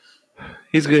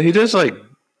 He's good. He does like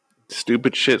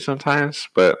stupid shit sometimes,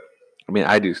 but I mean,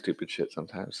 I do stupid shit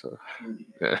sometimes. So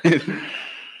yeah.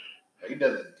 He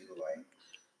doesn't do like.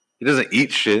 He doesn't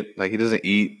eat shit. Like he doesn't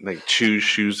eat like chew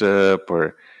shoes up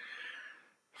or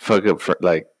fuck up for,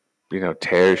 like, you know,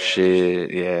 tear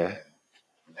shit. Yeah.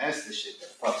 That's the shit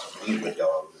that fucks with me with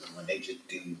dogs is when they just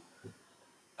do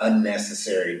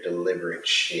unnecessary, deliberate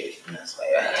shit, and it's like,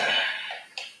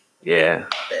 yeah.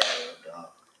 Bad little dog.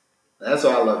 That's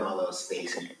why I love my little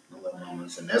Stacy, my little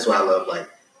moments, and that's why I love like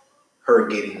her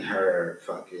getting her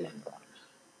fucking. And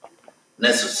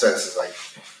that's what sucks is like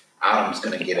Autumn's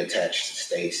gonna get attached to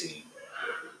Stacy.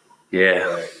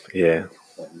 Yeah. Yeah.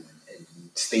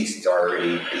 Stacy's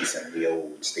already decently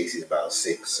old. Stacy's about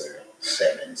 6 or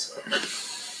 7, so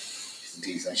she's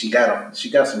decent. She got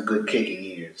some good kicking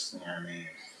years, you know what I mean?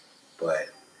 But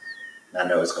I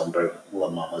know it's gonna break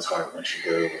little mama's heart when she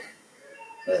goes.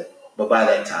 But by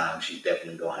that time, she's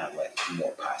definitely gonna have like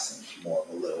more posse, more of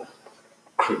a little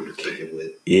crew to kick it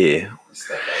with. Yeah. And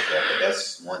stuff like that. But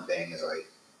that's one thing is like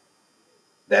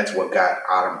that's what got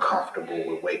Autumn comfortable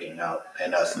with waking up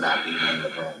and us not being in the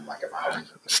room. Like if I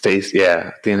was Stacy,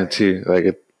 yeah, at the end of two, like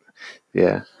it,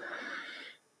 yeah,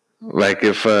 like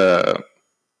if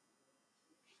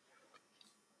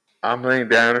I'm laying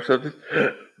down or something,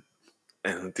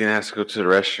 and then has to go to the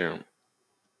restroom,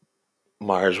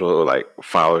 Mars will like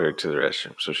follow her to the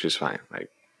restroom, so she's fine. Like,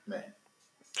 man.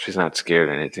 She's not scared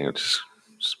or anything. It's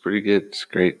pretty good. It's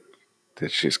great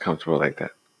that she's comfortable like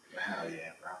that. Hell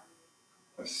yeah, bro.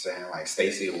 I was saying like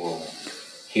Stacy will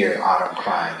hear Autumn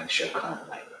crying and she'll come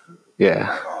like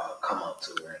come up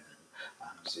to her and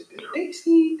I'm sitting there,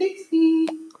 Daisy,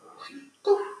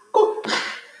 go.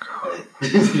 He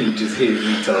just hears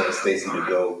me telling Stacy to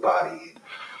go potty.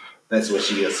 That's what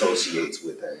she associates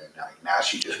with her. And like now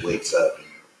she just wakes up. And,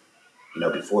 you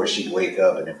know, before she'd wake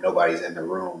up, and if nobody's in the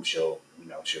room, she'll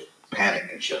panic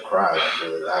and she'll cry like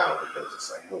really loud because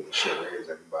it's like, holy shit, where is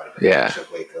everybody? But yeah. She'll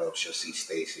wake up, she'll see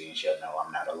Stacy, and she'll know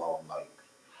I'm not alone. Like,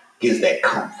 gives that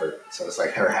comfort. So it's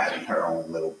like her having her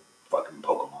own little fucking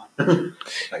Pokemon.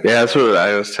 Like, yeah, that's what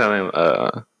I was telling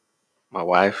my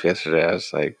wife yesterday. I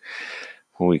was like,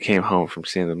 when we came home from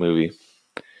seeing the movie,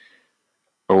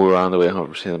 or we were on the way home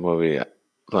from seeing the movie,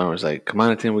 Lauren was like, come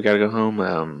on, Tim, we gotta go home.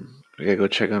 We gotta go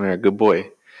check on our good boy.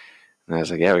 And I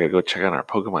was like, yeah, we gotta go check on our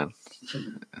Pokemon.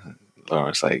 And Lauren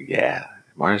was like, yeah,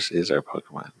 Mars is our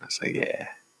Pokemon. I was like, yeah,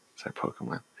 it's our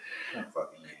Pokemon.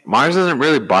 Mars doesn't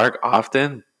really bark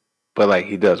often, but like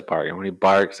he does bark. And when he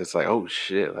barks, it's like, oh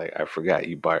shit, like I forgot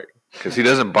you bark. Because he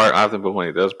doesn't bark often, but when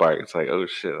he does bark, it's like, oh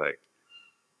shit, like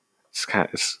it's kind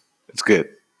of, it's good.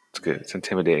 It's good. It's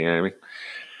intimidating, you know what I mean?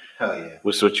 Hell yeah.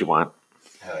 Which is what you want.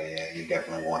 Hell yeah, you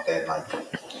definitely want that like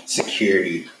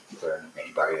security for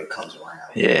anybody that comes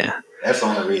around. Yeah. That's the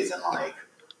only reason like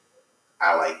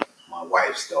I like my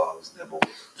wife's dog's Nibbles.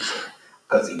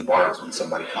 Because he barks when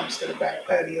somebody comes to the back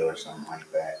patio or something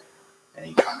like that. And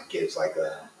he kind of gives like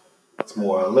it's a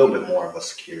little bit more of a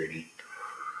security.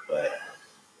 But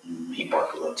he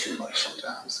barks a little too much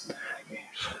sometimes. Like, man,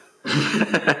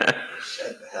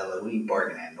 shut the hell up. What are you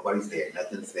barking at? Nobody's there.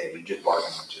 Nothing's there. You just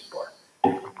barking. Just bark.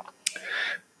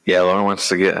 Yeah, Lauren wants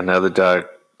to get another dog.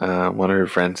 One of her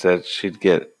friends said she'd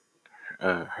get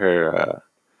her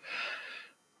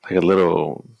like a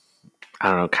little,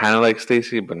 I don't know, kind of like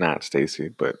Stacy, but not Stacy,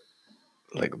 but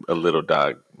like a little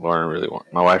dog. My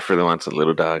wife really wants a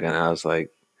little dog, and I was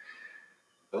like,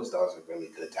 those dogs are really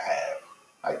good to have.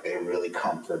 Like they're really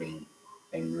comforting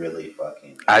and really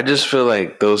fucking. I just feel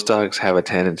like those dogs have a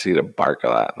tendency to bark a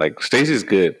lot. Like Stacy's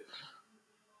good.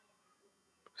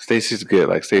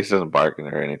 Like Stacy doesn't bark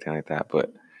or anything like that,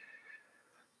 but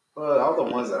Well, all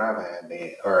the ones that I've had,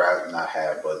 I've not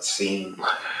had, but seen,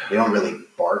 they don't really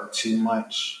bark too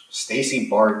much. Stacy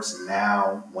barks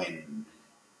now when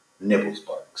Nibbles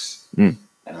barks. Mm.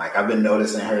 And like I've been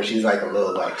noticing her, she's like a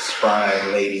little like spry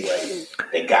lady.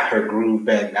 Like they got her groove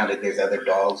back now that there's other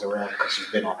dogs around because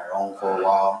she's been on her own for a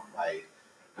while. Like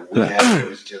when we had her, it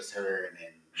was just her, and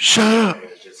then shut up. It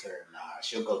was just her. Nah,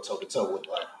 she'll go toe to toe with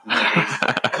like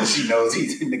Nibbles because she knows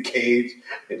he's in the cage,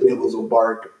 and Nibbles will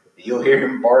bark. You'll hear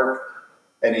him bark,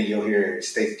 and then you'll hear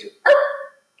Stacy just.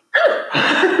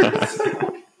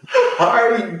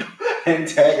 Already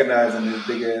antagonizing this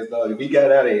big ass dog. If he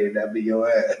got out of here, that'd be your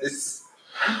ass.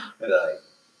 But like,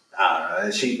 I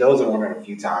don't know. Those are one of the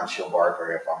few times she'll bark,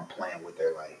 or if I'm playing with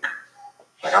her, like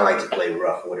I like to play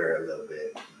rough with her a little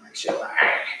bit. Like she'll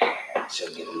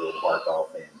get a little bark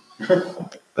off in.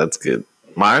 That's good.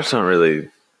 Mars don't really.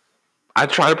 I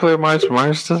try to play with Mars, but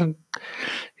Mars doesn't.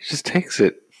 He just takes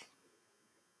it.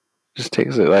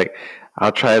 Like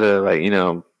I'll try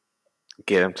to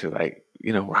get him to rah,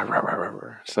 rah, rah, rah,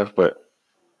 rah, stuff, but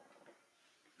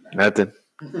nothing.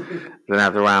 Then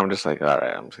after a while, I'm just like, all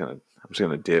right, I'm just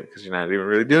gonna dip because you're not even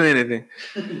really doing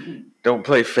anything. Don't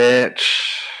play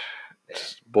fetch.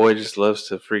 Boy just loves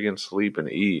to freaking sleep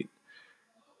and eat.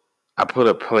 I put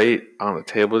a plate on the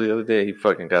table the other day. He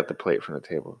fucking got the plate from the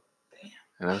table,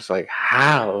 and I was like,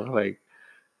 how? Like,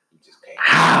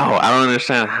 how? I don't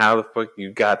understand how the fuck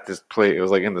you got this plate. It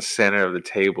was like in the center of the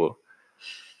table.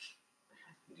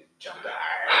 You just jumped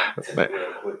out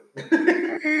real quick.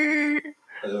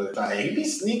 He be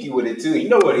sneaky with it too. You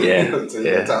know what he did?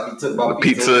 The time he took my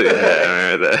pizza. Yeah,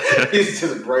 I remember that. He's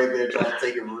just right there trying to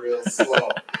take it real slow.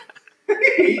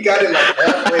 He got it like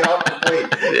halfway off the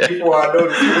plate before I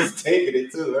noticed he was taking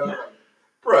it too. I was like,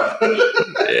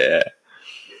 bruh. Yeah.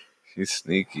 He's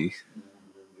sneaky.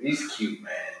 He's cute,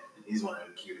 man. He's one of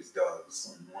the cutest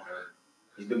dogs.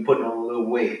 He's been putting on a little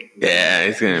weight. Yeah,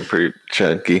 he's getting pretty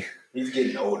chunky. He's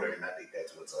getting older, and I think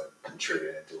that's what's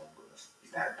contributing to him.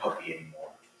 He's not a puppy anymore.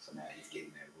 So now he's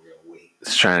getting that real weight.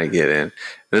 He's trying to get in.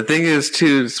 The thing is,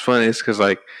 too, it's funny, is because,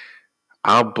 like,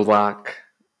 I'll block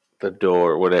the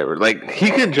door or whatever. Like, he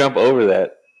can jump over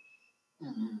that.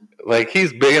 Mm-hmm. Like,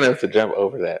 he's big enough to jump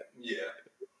over that. Yeah.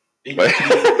 But,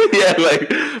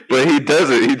 but he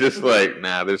doesn't. He just like,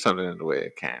 nah, there's something in the way. I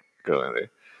can't go in there.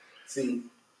 See,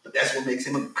 but that's what makes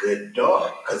him a good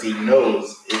dog, because he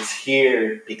knows it's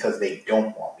here because they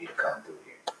don't want me to come through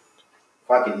here.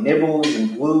 Fucking Nibbles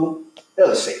and Blue,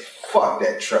 they'll say, fuck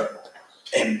that truck.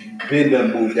 And Ben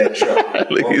done moved that truck.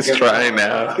 Look, he's trying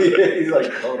now. Yeah, he's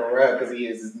like going around because he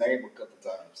hears his name a couple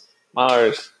times.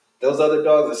 Mars. Those other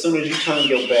dogs, as soon as you turn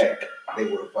your back, they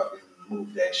would have fucking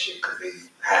moved that shit because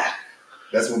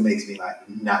that's what makes me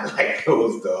not like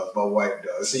those dogs. My wife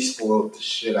does. She spoiled the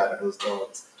shit out of those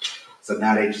dogs. So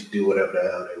now they just do whatever the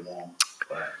hell they want.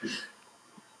 But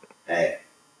hey,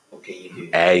 what can you do?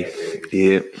 Hey,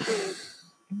 yeah.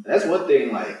 That's one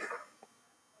thing, like,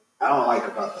 I don't like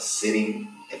about the city.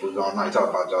 If we're going to talk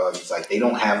about dogs, it's like they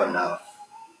don't have enough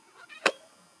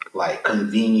like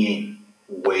convenient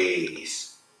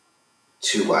ways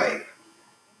to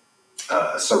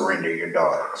surrender your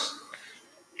dogs.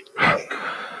 Like,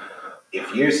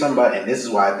 if you're somebody, and this is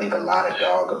why I think a lot of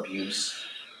dog abuse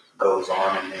goes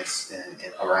on in this and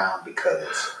around,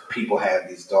 because people have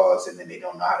these dogs and then they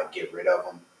don't know how to get rid of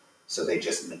them, so they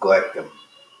just neglect them.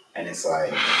 And it's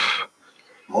like,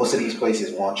 most of these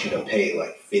places want you to pay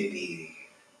like $50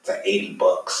 to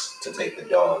 $80 to take the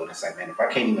dog, and it's like, man, if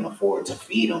I can't even afford to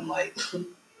feed them, like,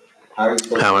 how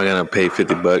am I gonna pay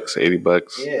 $50,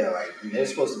 $80? Yeah, like, there's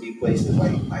supposed to be places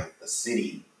like the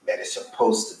city that is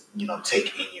supposed to,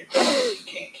 take in your dog if you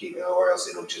can't keep it, or else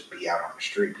it'll just be out on the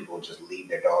street. People will just leave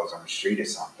their dogs on the street or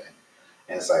something.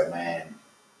 And it's like, man,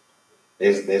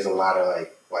 there's a lot of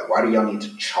like why do y'all need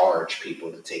to charge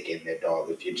people to take in their dog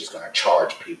if you're just gonna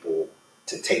charge people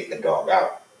to take the dog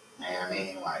out? Man, I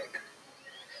mean, like,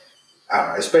 I don't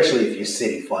know, especially if you're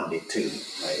city funded too.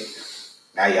 Like,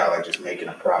 now y'all are just making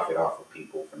a profit off of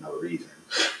people for no reason.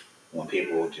 When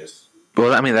people just...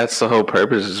 Well, I mean, that's the whole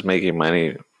purpose, is making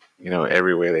money,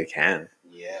 every way they can.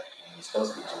 Yeah, and you're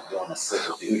supposed to be just doing a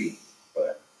civil duty,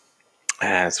 but...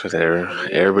 That's what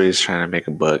everybody's trying to make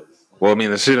a buck. Well, I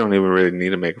mean, the city don't even really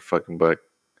need to make a fucking buck.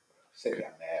 The city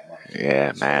got mad money.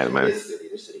 Yeah, mad money.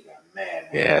 This city got mad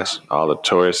money. Yes, all the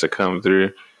tourists that come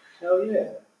through. Hell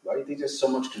yeah. Why do you think there's so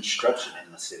much construction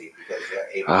in the city? Because they're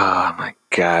able to... Oh, my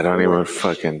God. Don't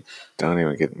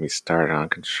even get me started on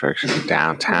construction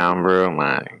downtown, bro.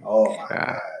 My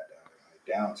God.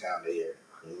 Downtown, they're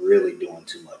really doing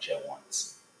too much at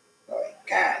once. Like,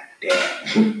 God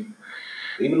damn.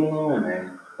 Leave it alone,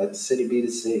 man. Let the city be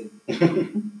the city.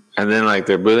 And then like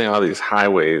they're building all these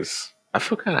highways. I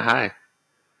feel kind of high.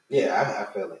 Yeah,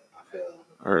 I feel it.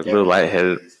 Or a little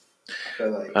lightheaded. I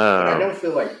feel like, but I don't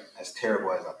feel like as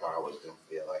terrible as I thought I was gonna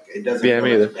feel. Like it doesn't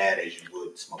feel as bad as you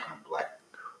would smoking a black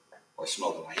or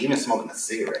smoking like even smoking a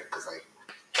cigarette. Because like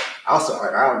also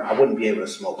I wouldn't be able to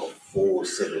smoke a full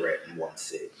cigarette in one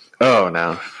sitting. Oh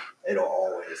no. It'll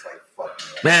always like fuck me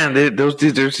up. Man, there's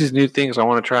these new things I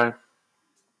want to try.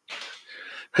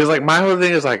 Because like my whole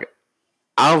thing is like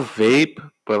I'll vape,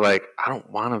 but like I don't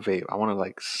want to vape. I want to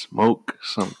like smoke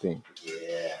something.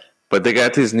 Yeah. But they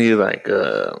got these new like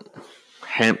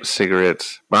hemp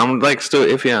cigarettes, but I'm like still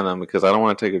iffy on them because I don't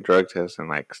want to take a drug test and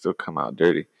like still come out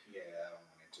dirty. Yeah, I don't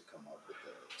want it to come up with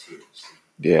the THC.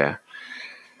 Yeah.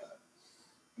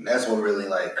 That's what really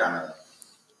like kind of.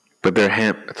 But they're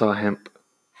hemp. It's all hemp.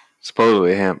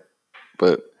 Supposedly hemp,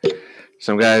 but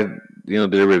some guy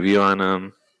did a review on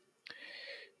them.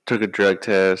 Took a drug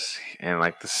test, and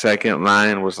like the second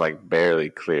line was like barely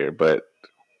clear, but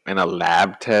in a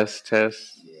lab test,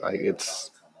 like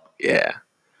it's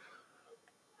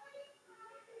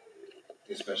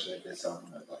especially if it's something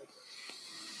that like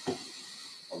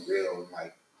a real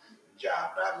like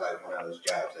job, not like one of those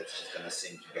jobs that's just gonna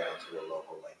send you down to a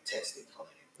local like testing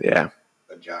clinic. Yeah.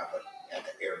 A job like at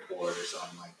the airport or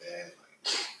something like that. Like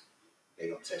they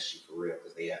don't test you for real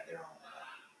because they have their own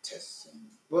tests. And,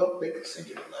 well, they could send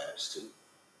you to labs too.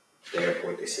 The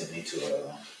airport, they send me to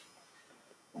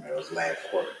one of those lab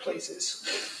court places.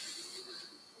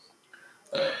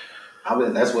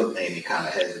 That's what made me kind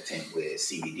of hesitant with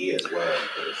CBD as well,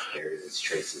 because there is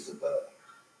traces of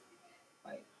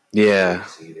like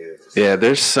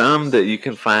there's some that you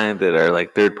can find that are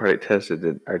like third party tested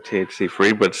that are THC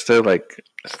free, but still like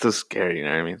it's still scary. You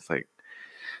know what I mean? It's like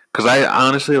because I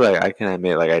honestly like I can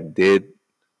admit like I did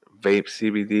vape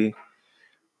CBD,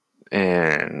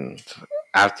 and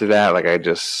after that like I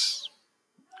just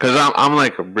because I'm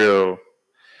like a real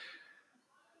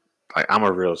I'm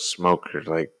a real smoker.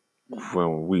 Like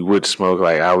when we would smoke,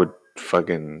 like I would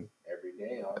fucking every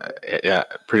day. Yeah,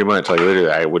 pretty much. Like literally,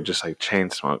 I would just like chain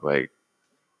smoke. Like,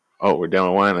 oh, we're done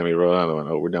with one, let me roll another one.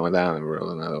 Oh, we're done with that, let me roll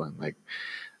another one. Like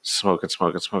smoke.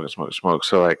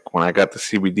 So like when I got the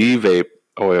CBD vape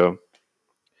oil,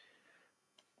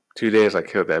 2 days I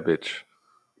killed that bitch.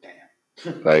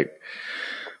 Damn. Like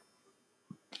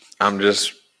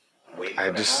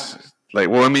like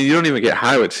well, I mean, you don't even get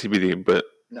high with CBD, but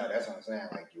no, that's what I'm saying.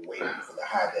 Like you're waiting for the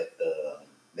high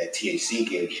that THC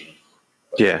gives you.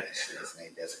 But yeah,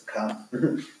 it doesn't come.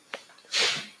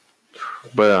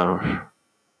 But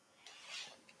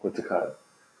what's it called?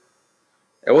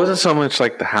 It wasn't so much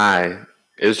like the high.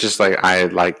 It was just like I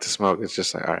like to smoke. It's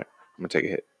just like all right, I'm gonna take a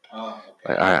hit. Oh, okay.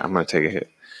 Like all right, I'm gonna take a hit.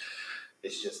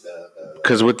 It's just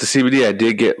because with the CBD, I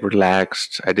did get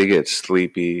relaxed. I did get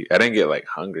sleepy. I didn't get like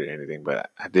hungry or anything, but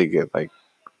I did get like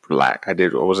relaxed. I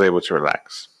was able to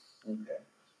relax. Okay.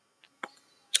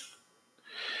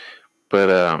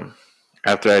 But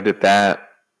after I did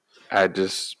that, I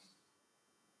didn't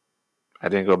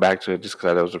go back to it just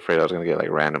because I was afraid I was gonna get like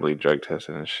randomly drug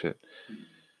tested and shit.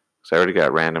 So I already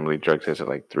got randomly drug tested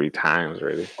like 3 times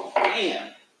already. Damn.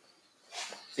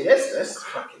 See, that's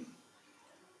fucking.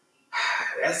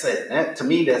 To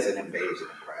me, that's an invasion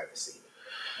of privacy.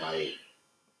 Like,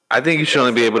 I think you should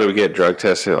only be able to get drug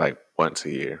tested like once a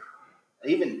year.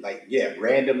 Even like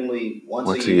randomly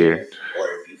once a year, or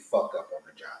if you fuck up on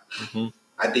the job. Mm-hmm.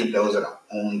 I think those are the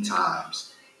only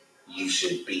times you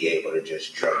should be able to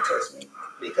just drug test me,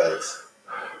 because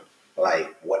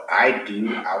like what I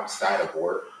do outside of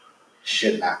work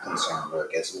should not concern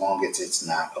work as long as it's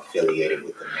not affiliated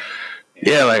with the name.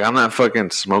 Yeah, like I'm not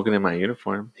fucking smoking in my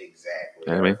uniform. Exactly. You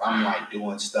know what I mean? If I'm like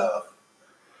doing stuff,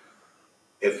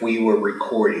 if we were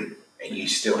recording and you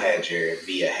still had your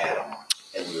VIA hat on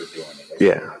and we were doing it, like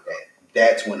that,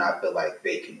 that's when I feel like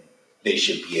they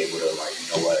should be able to like, you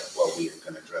know what? Well, we are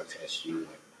gonna drug test you.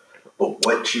 But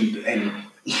what you and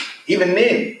even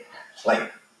then,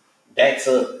 like that's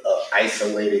a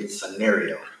isolated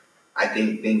scenario. I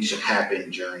think things should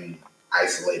happen during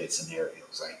isolated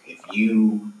scenarios. Like if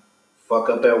you fuck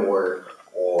up at work,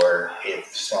 or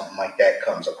if something like that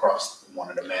comes across one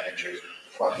of the managers'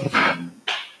 fucking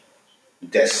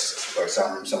desks or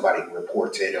something, somebody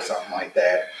reports it or something like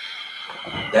that,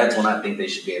 that's when I think they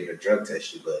should be able to drug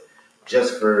test you. But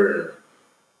just for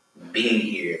being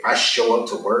here, if I show up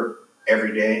to work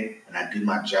every day and I do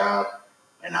my job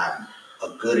and I'm a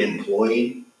good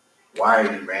employee, why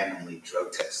are you randomly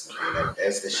drug testing me? Like,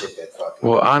 that's the shit that fucking...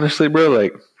 Well, honestly, bro,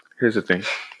 like, here's the thing.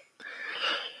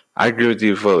 I agree with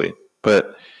you fully,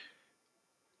 but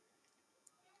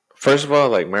first of all,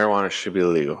 like marijuana should be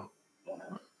illegal.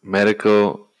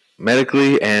 Medical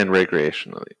medically and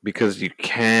recreationally, because you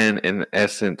can, in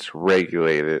essence,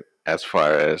 regulate it as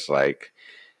far as like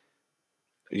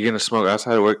you're gonna smoke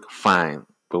outside of work, fine,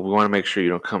 but we want to make sure you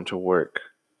don't come to work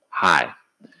high.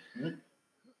 Mm-hmm.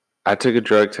 I took a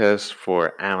drug test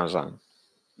for Amazon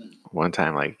one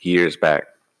time, like years back,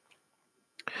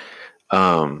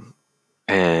 and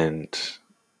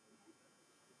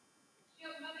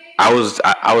I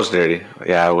was dirty.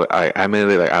 Yeah, I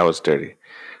admittedly like I was dirty,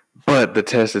 but the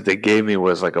test that they gave me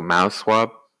was like a mouth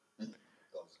swab.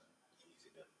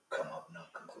 Come up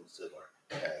not conclusive or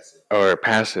passive. Or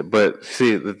passive. But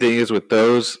see, the thing is with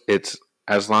those, it's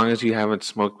as long as you haven't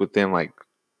smoked within like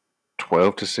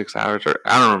 12 to 6 hours, or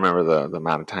I don't remember the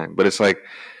amount of time, but it's like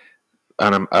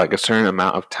like a certain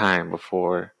amount of time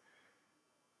before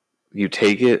you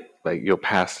take it, like you'll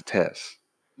pass the test.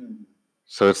 Mm-hmm.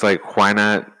 So it's like, why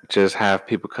not just have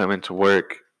people come into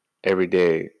work every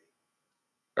day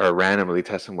or randomly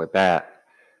test them with that?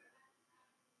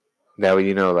 That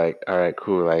way, like, all right,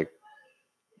 cool, like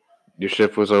your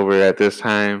shift was over at this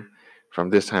time. From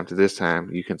this time to this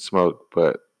time, you can smoke,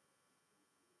 but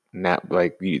not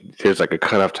like there's like a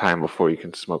cutoff time before you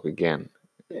can smoke again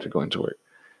to go into work.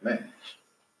 Man,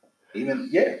 even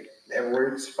that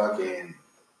works. Fucking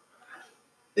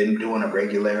them doing a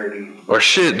regularity or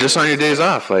shit, just on your days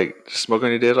off, like just smoke on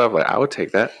your days off. Like I would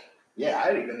take that. Yeah,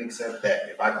 I'd even accept that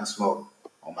if I can smoke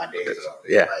on my days off.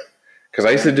 Yeah, because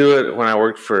I used to do it when I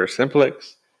worked for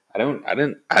Simplex. I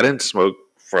didn't smoke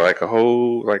for like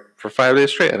for 5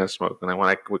 days straight. I didn't smoke, and then when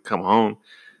I would come home,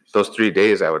 those 3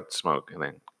 days I would smoke and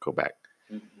then go back.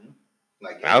 Mm-hmm.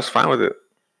 Like I was fine with it.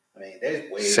 I mean,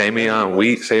 there's ways. Save me on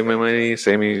weed, save me money,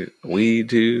 save me weed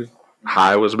too.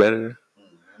 High was better.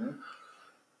 Mm-hmm.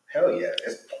 Hell yeah,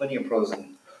 there's plenty of pros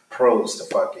to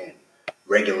fucking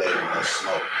regulating the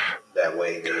smoke. That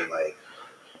way they like,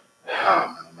 I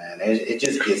don't know, man. It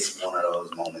just gets one of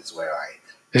those moments where like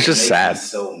it's just sad.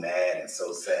 So mad and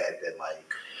so sad that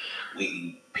like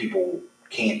people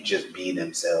can't just be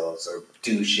themselves or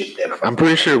do shit that. I'm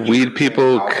pretty sure weed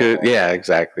people could. Yeah,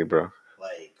 exactly, bro.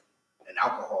 Like, and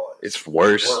alcohol is it's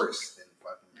worse than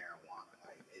fucking marijuana.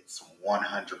 Like, it's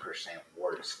 100%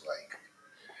 worse. Like,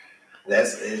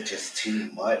 it's just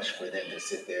too much for them to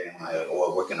sit there and like,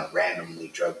 or we're gonna randomly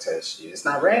drug test you. It's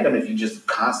not random if you're just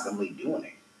constantly doing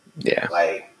it. Yeah.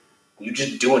 Like, you're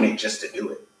just doing it just to do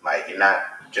it. Like, you're not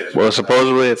just. Well,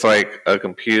 supposedly it's like a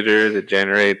computer that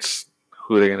generates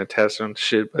who they're gonna test on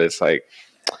shit, but it's like,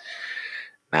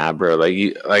 nah, bro.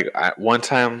 One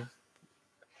time,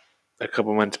 a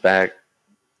couple months back,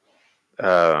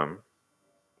 1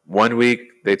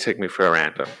 week they took me for a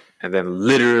random, and then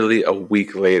literally a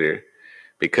week later,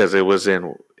 because it was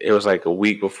like a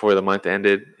week before the month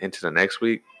ended into the next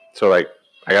week. So like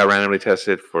I got randomly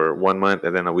tested for 1 month,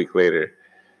 and then a week later,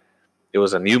 it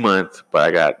was a new month, but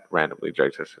I got randomly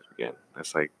drug tested again.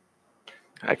 It's like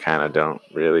I kind of don't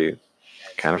really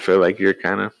kind of feel like you're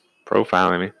kind of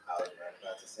profiling me. I was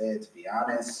about to say it, to be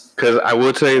honest. Because I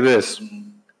will tell you this.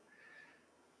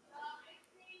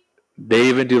 They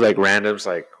even do like randoms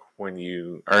like when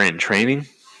you are in training.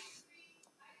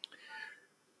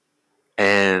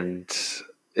 And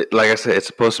like I said, it's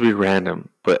supposed to be random,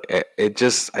 but it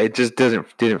just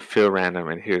didn't feel random,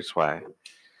 and here's why.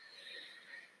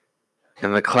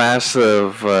 In the class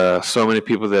of so many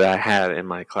people that I had in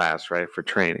my class, right, for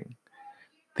training,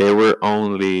 there were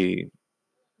only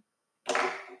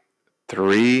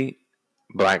 3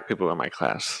 black people in my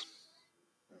class.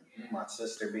 My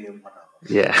sister being one of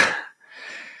them. Yeah.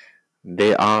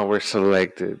 They all were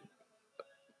selected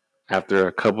after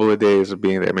a couple of days of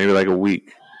being there, maybe like a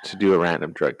week, to do a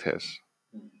random drug test.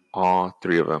 All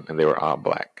 3 of them, and they were all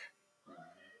black.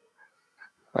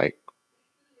 Like,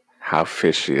 how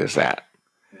fishy is that?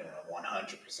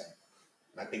 100%.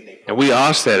 I think and we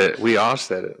all said it.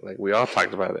 Like, we all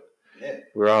talked about it. Yeah.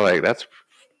 We were all like, that's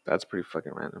pretty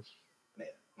fucking random. Yeah.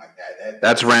 Like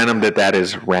that's random that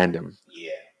is random.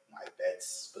 Yeah. Like, that's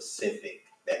specific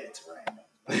that it's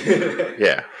random.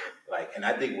 Yeah. Like, and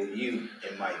I think with you,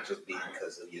 it might just be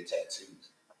because of your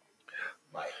tattoos.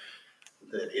 Like,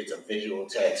 it's a visual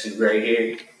tattoo right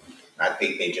here. I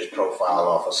think they just profile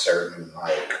off a certain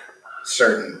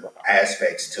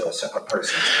aspects to a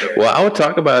person's character. Well, I would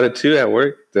talk about it too at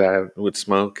work, that I would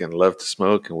smoke and love to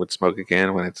smoke and would smoke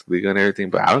again when it's legal and everything.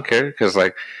 But I don't care because,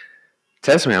 like,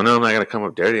 test me. I know I'm not going to come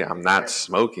up dirty. I'm not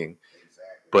smoking.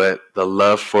 Exactly. But the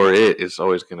love for it is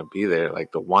always going to be there.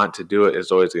 Like, the want to do it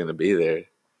is always going to be there.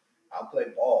 I'll play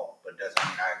ball, but doesn't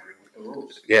mean I agree with the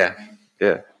rules. Yeah.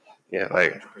 Yeah. Yeah.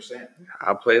 Like, 100%.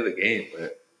 I'll play the game,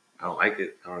 but I don't like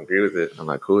it. I don't agree with it. I'm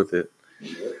not cool with it.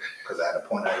 Because at a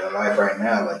point in your life right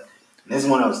now, like, And this is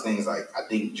one of those things, like, I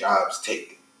think jobs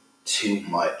take too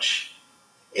much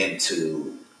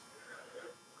into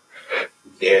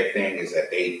their thing is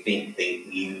that they think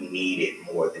you need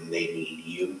it more than they need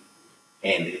you.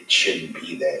 And it shouldn't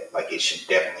be that. Like, it should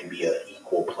definitely be an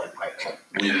equal play. Like,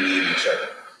 we need each other.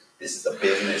 This is a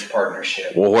business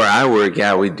partnership. Well, where I work,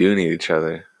 yeah, we do need each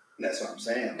other. That's what I'm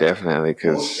saying. Like, definitely,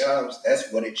 because most jobs,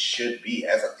 that's what it should be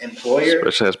as an employer.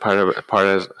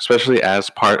 Especially as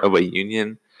part of a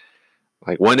union.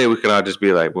 Like, one day we could all just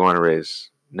be like, we want to raise.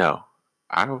 No,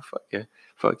 I don't. Fuck yeah,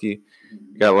 fuck you.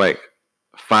 You got like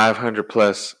 500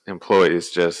 plus employees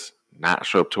just not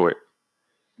show up to work.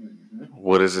 Mm-hmm.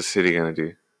 What is the city gonna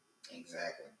do?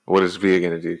 Exactly. What is VIA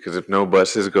gonna do? Because if no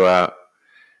buses go out,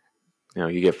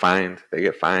 you get fined. They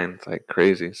get fined like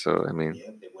crazy. So I mean, yeah,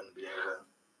 they wouldn't be able to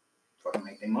fucking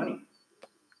make their money.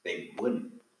 They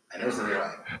wouldn't. And this is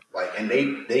like, and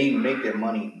they make their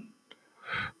money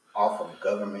off of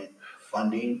government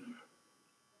funding,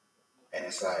 and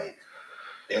it's like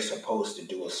they're supposed to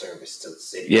do a service to the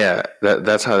city. Yeah,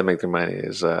 that's how they make their money.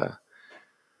 Is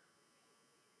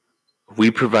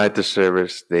we provide the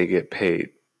service, they get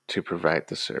paid to provide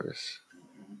the service,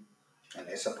 and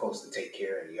they're supposed to take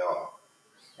care of y'all.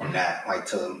 And that, like,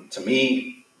 to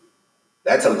me,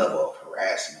 that's a level of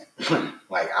harassment.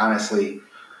 Like, honestly,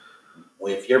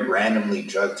 if you're randomly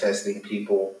drug testing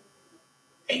people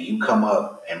and you come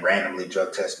up and randomly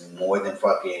drug test me more than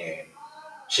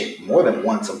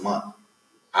once a month,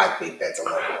 I think that's a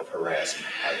level of harassment.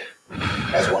 Like,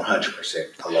 that's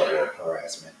 100% a level of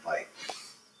harassment. Like,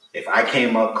 if I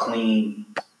came up clean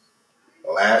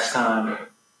last time,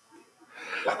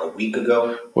 like a week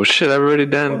ago. Well, shit, I've already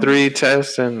done 3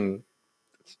 tests in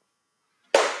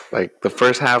like the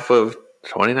first half of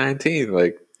 2019.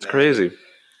 Like, it's crazy.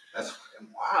 That's fucking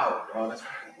wild, bro. That's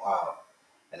fucking wild.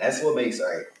 And that's what makes,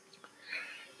 like,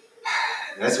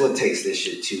 that's what takes this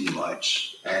shit too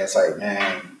much. And it's like,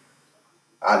 man,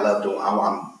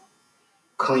 I'm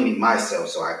cleaning myself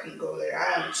so I can go there.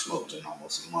 I haven't smoked in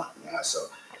almost a month now, so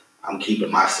I'm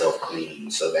keeping myself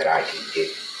clean so that I can get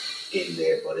in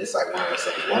there. But it's like one of those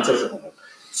things.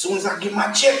 As soon as I get my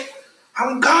check,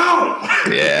 I'm gone.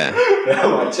 Yeah.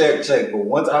 My check. But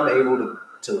once I'm able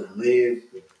to live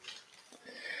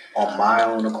on my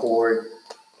own accord,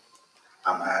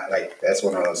 that's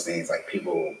one of those things. Like,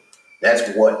 people,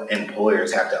 that's what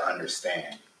employers have to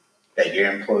understand. That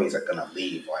your employees are gonna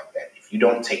leave like that. If you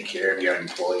don't take care of your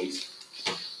employees,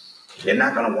 they're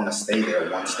not gonna want to stay there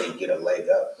once they get a leg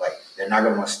up. Like, they're not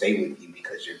gonna want to stay with you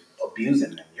because you're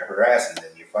abusing them, you're harassing them,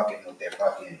 you're fucking with their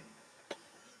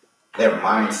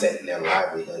mindset and their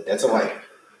livelihood. That's a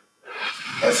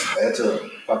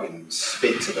fucking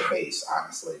spit to the face,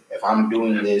 honestly. If I'm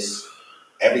doing this,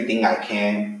 everything I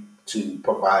can to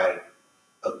provide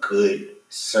a good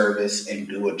service and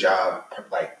do a job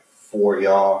like for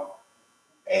y'all,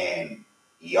 and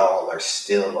y'all are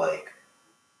still like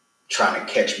trying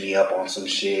to catch me up on some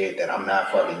shit that I'm not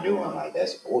fucking doing, like,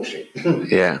 that's bullshit.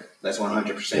 Yeah. That's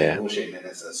 100% bullshit, and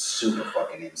it's a super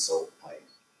fucking insult. Like,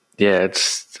 yeah,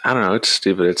 I don't know, it's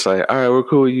stupid. It's like, all right, we're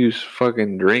cool with you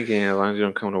fucking drinking as long as you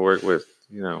don't come to work with,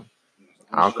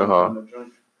 alcohol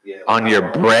on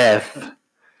your breath.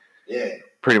 Yeah.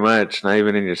 Pretty much, not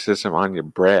even in your system, on your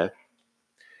breath.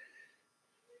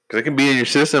 Because it can be in your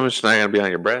system, it's not going to be on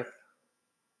your breath.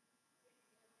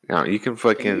 You can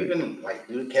fucking...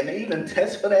 Can they even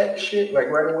test for that shit, like,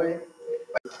 right away?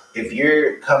 Like, if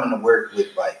you're coming to work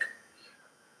with, like,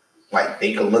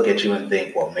 they could look at you and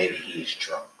think, well, maybe he's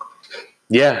drunk.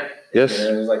 Yeah. Yes.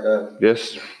 There's like a...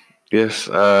 Yes.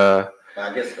 I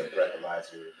guess the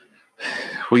breathalyzer.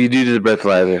 Well, you do the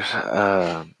breathalyzer.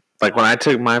 Like, when I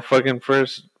took my fucking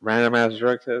first random ass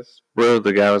drug test, bro,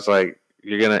 the guy was like,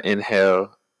 you're going to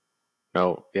inhale.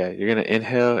 No, yeah, you're going to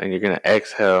inhale and you're going to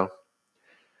exhale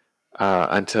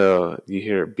until you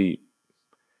hear a beep.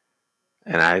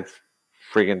 And I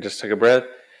freaking just took a breath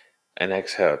and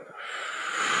exhaled.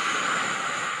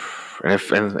 And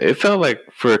it felt like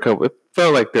it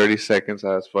felt like 30 seconds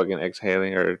I was fucking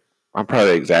exhaling, or I'm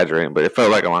probably exaggerating, but it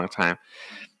felt like a long time.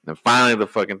 And finally the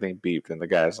fucking thing beeped, and the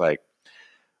guy's like,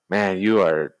 man, you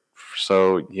are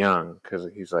so young, because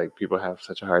he's like, people have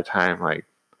such a hard time like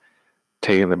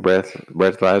taking the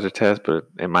breathalyzer test. But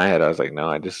in my head I was like, no,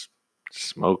 I just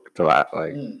smoked a lot.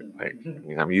 Like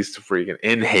I'm used to freaking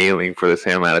inhaling for the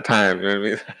same amount of time. You know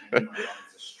what I mean?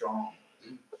 Strong.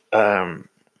 I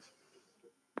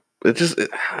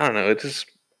don't know. It's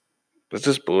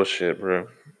just bullshit, bro.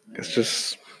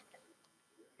 It's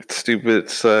stupid. It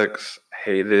sucks.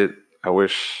 Hate it. I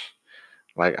wish,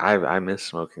 like, I miss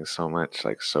smoking so much,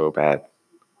 like, so bad.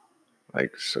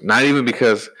 Like, so, not even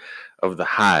because of the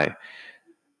high.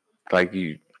 like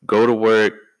you go to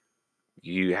work,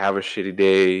 you have a shitty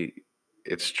day,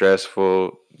 it's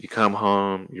stressful, you come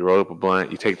home, you roll up a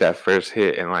blunt, you take that first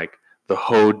hit, and like the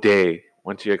whole day,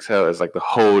 once you exhale, it's like the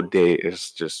whole day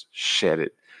is just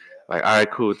shedded. Like, all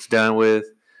right, cool, it's done with.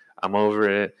 I'm over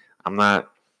it. I'm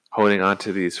not holding on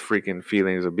to these freaking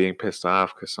feelings of being pissed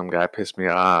off because some guy pissed me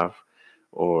off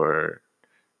or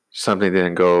something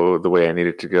didn't go the way I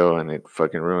needed to go, and it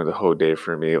fucking ruined the whole day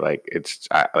for me. Like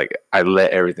I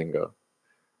let everything go.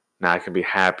 Now I can be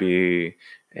happy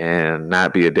and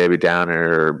not be a Debbie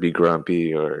Downer or be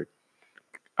grumpy or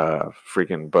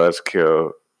freaking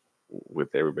buzzkill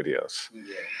with everybody else. Yeah,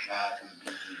 I can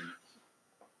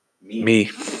be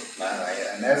Me.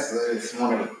 And that's it's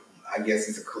one of the. I guess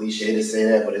it's a cliche to say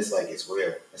that, but it's like it's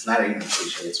real. It's not even a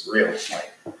cliche. It's real.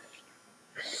 Like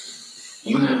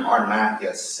you are not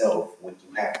yourself when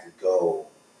you have to go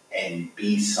and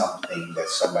be something that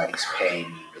somebody's paying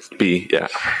you to be. Yeah.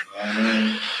 You know what I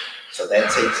mean? So that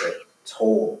takes a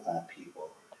toll on people.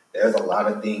 There's a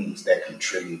lot of things that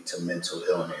contribute to mental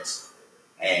illness,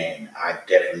 and I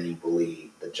definitely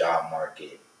believe the job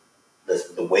market,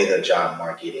 the way the job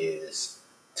market is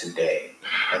today,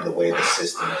 and the way the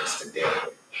system is today,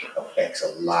 affects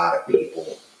a lot of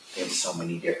people in so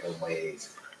many different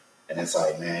ways. And it's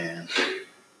like, man,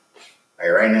 like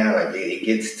right now, like it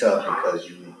gets tough because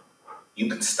you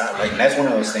can stop. Like that's one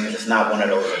of those things. It's not one of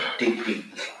those addictive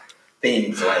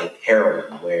things like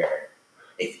heroin, where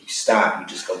if you stop, you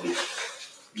just gonna be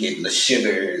getting the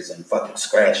shivers and fucking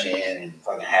scratching and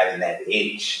fucking having that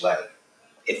itch. Like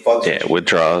it fucks with you.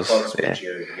 Withdrawals. It fucks with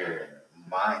your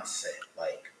mindset.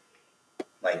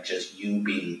 Like just you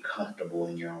being comfortable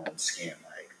in your own skin,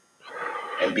 like,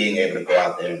 and being able to go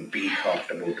out there and be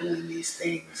comfortable doing these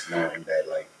things, knowing that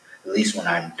like at least when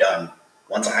I'm done,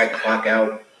 once I clock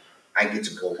out, I get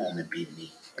to go home and be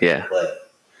me. Yeah.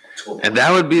 But and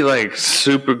that would be like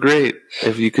super great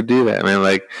if you could do that, man.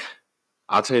 Like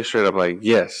I'll tell you straight up, like,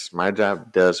 yes, my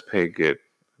job does pay good.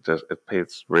 It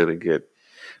pays really good.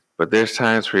 But there's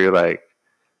times where you're like,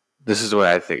 this is what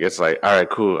I think. It's like, all right,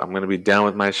 cool. I'm going to be done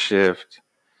with my shift.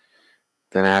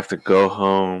 Then I have to go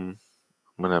home.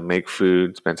 I'm going to make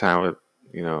food, spend time with,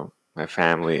 my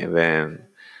family. And then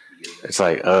it's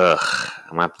like, I'm going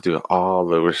to have to do it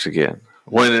all over again.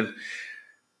 When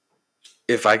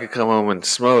if I could come home and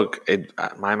smoke,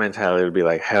 my mentality would be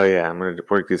like, hell yeah, I'm going to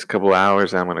work these couple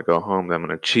hours. I'm going to go home. Then I'm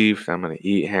going to chief. I'm going to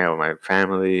eat, hang out with my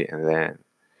family. And then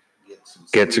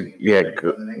get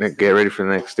ready for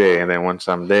the next day. And then once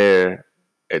I'm there,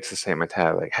 it's the same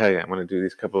mentality. Like, hell yeah, I'm gonna do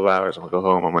these couple of hours. I'm gonna go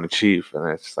home. I'm gonna chief, and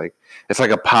it's just a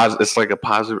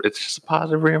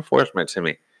positive reinforcement to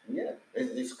me. Yeah,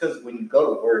 it's because when you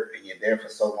go to work and you're there for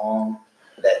so long,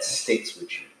 that sticks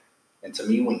with you. And to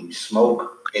me, when you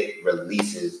smoke, it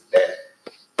releases that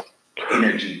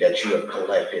energy that you have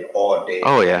collected all day.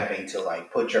 Oh yeah, having to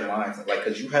like put your mind like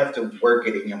because you have to work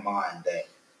it in your mind that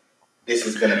this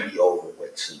is gonna be over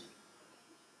with soon.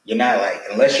 You're not like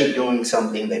unless you're doing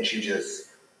something that you just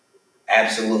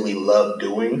absolutely love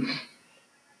doing,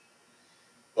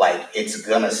 like it's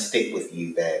gonna stick with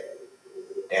you that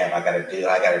damn I gotta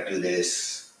do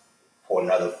this for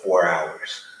another 4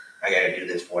 hours. I gotta do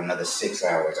this for another 6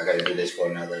 hours. I gotta do this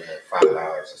for another 5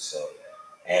 hours or so.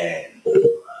 And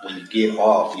when you get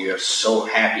off, you're so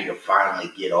happy to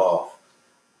finally get off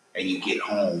and you get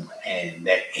home and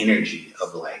that energy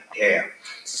of like, damn,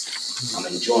 I'm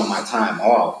enjoying my time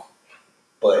off.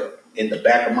 But in the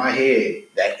back of my head,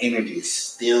 that energy is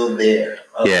still there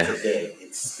today.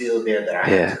 It's still there that I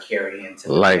have to carry into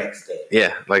the next day.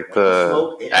 Yeah, like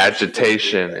the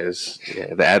agitation is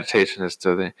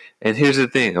still there. And here's the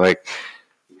thing, like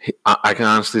I can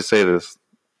honestly say this.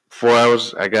 4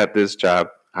 hours, I got this job.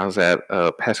 I was at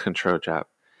a pest control job.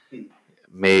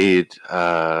 Made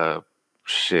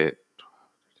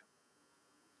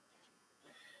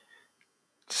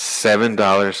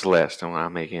 $7 less than what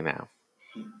I'm making now.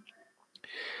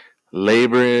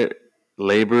 Labor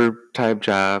type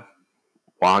job.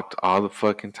 Walked all the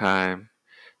fucking time.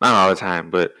 Not all the time,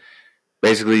 but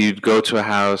basically you'd go to a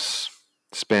house,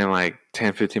 spend like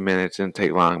 10, 15 minutes, and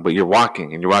take long, but you're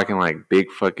walking like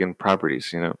big fucking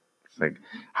properties, It's like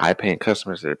high paying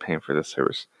customers that are paying for this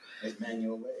service. It's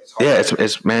manual labor.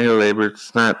 It's manual labor.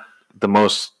 It's not the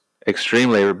most extreme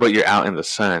labor, but you're out in the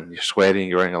sun. You're sweating.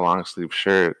 You're wearing a long sleeve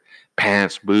shirt,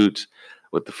 pants, boots,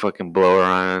 with the fucking blower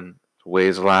on. It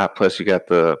weighs a lot. Plus, you got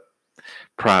the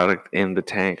product in the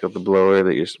tank of the blower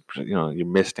that you're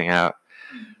misting out.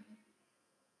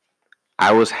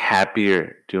 I was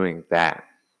happier doing that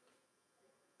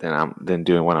than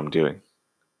doing what I'm doing,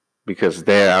 because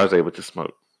there I was able to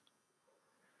smoke.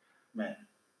 Man,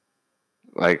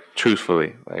 Like,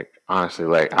 truthfully, like, honestly,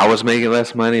 like, I was making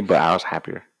less money, but I was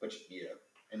happier. But yeah,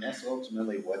 and that's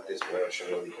ultimately what this world should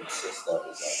really consist of.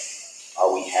 Is like,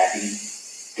 are we happy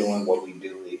doing what we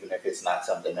do, even if it's not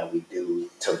something that we do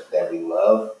that we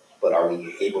love? But are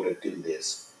we able to do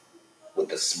this with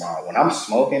a smile? When I'm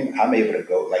smoking, I'm able to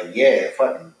go. Like, yeah, it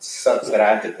fucking sucks that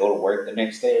I have to go to work the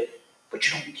next day, but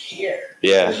you don't care.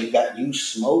 Yeah. Because you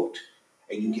smoked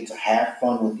and you get to have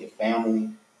fun with your family.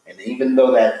 And even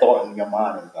though that thought in your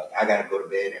mind is like, I gotta go to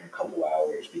bed in a couple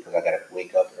hours because I gotta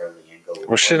wake up early and go.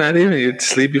 Or shit, not even. You'd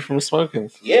sleepy from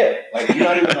smoking. Yeah, like you're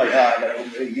not even like, I gotta go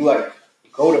to bed. You like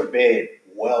go to bed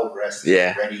well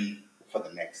rested, ready for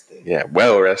the next day. Yeah,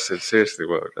 well rested. Seriously,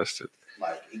 well rested.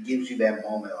 Like it gives you that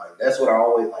moment. Like that's what I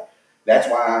always like. That's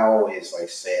why I always like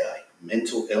say like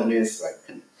mental illness.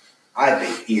 Like I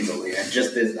think easily, and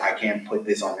just this, I can't put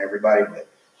this on everybody, but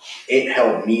it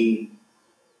helped me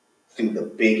through the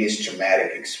biggest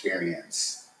traumatic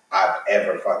experience I've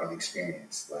ever fucking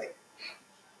experienced. Like,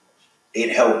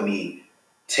 it helped me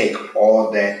take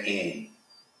all that in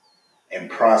and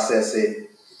process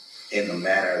it in the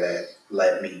manner that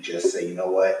let me just say, you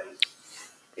know what?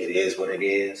 It is what it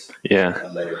is. Yeah.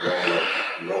 And let it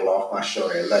roll off my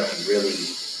shoulder. And let me really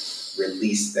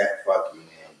release that fucking.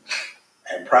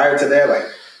 And prior to that, like,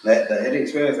 the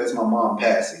experience, that's my mom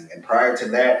passing. And prior to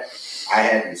that, I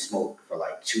hadn't smoked for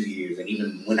like 2 years, and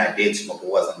even when I did smoke, it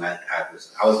wasn't like I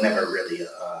was never really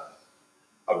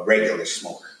a regular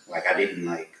smoker. Like I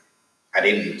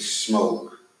didn't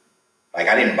smoke. Like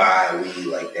I didn't buy weed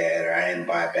like that, or I didn't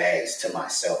buy bags to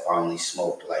myself. I only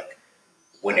smoked like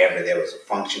whenever there was a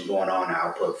function going on.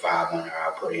 I'll put 5 on, or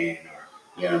I'll put in, or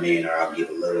you know what I mean, or I'll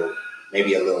give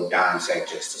maybe a little dime sack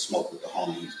just to smoke with the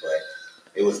homies, but.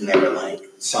 It was never like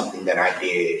something that I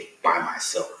did by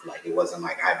myself. Like it wasn't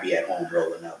like I'd be at home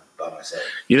rolling up by myself.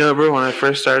 You know, bro, when I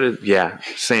first started, yeah,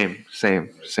 same.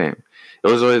 It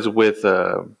was always with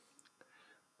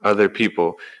other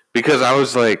people because I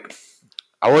was like,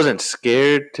 I wasn't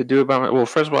scared to do it by myself. Well,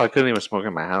 first of all, I couldn't even smoke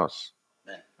in my house.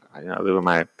 I live with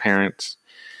my parents.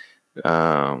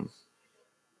 But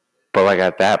like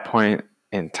at that point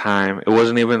in time, it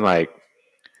wasn't even like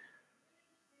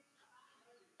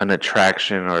an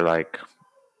attraction or like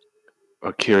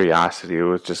a curiosity. It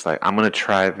was just like, I'm going to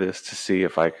try this to see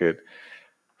if I could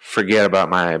forget about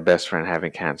my best friend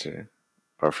having cancer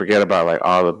or forget about like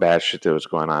all the bad shit that was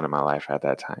going on in my life at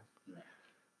that time.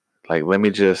 Like, let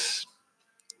me just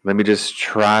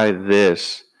try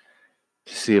this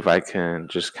to see if I can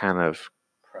just kind of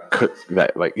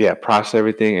process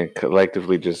everything and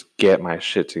collectively just get my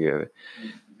shit together.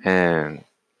 And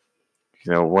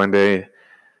one day,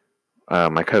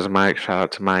 my cousin Mike, shout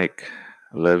out to Mike,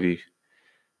 I love you.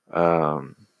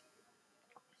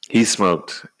 He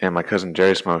smoked, and my cousin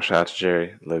Jerry smoked. Shout out to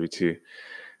Jerry, love you too.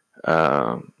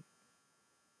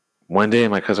 One day,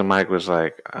 my cousin Mike was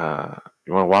like,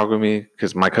 "You want to walk with me?"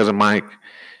 Because my cousin Mike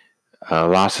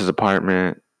lost his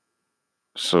apartment,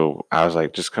 so I was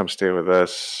like, "Just come stay with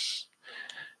us.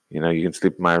 You can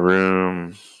sleep in my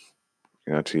room.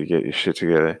 Till you get your shit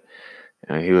together."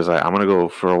 And he was like, "I'm gonna go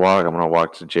for a walk. I'm gonna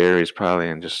walk to Jerry's probably,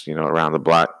 and just around the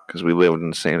block because we lived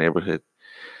in the same neighborhood."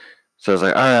 So I was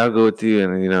like, "All right, I'll go with you."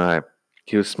 And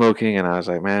he was smoking, and I was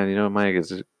like, "Man, Mike,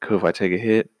 is it cool if I take a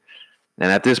hit?"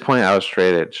 And at this point, I was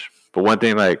straight edge. But one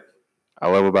thing like I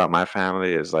love about my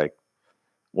family is like,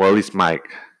 well, at least Mike,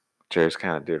 Jerry's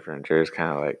kind of different. Jerry's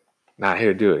kind of like, "Nah,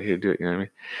 here, do it. You know what I mean?"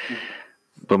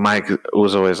 But Mike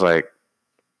was always like,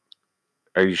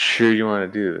 "Are you sure you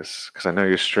want to do this? Because I know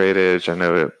you're straight edge. I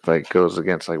know it like goes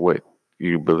against like what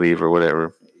you believe or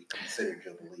whatever."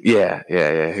 Yeah.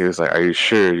 He was like, "Are you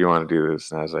sure you want to do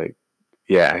this?" And I was like,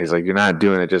 "Yeah." He's like, "You're not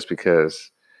doing it just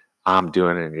because I'm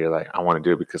doing it." And you're like, "I want to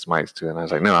do it because Mike's doing it." And I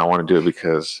was like, "No, I want to do it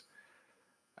because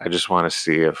I just want to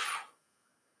see if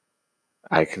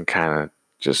I can kind of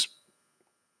just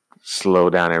slow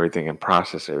down everything and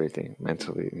process everything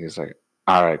mentally." And he's like,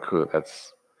 "All right, cool.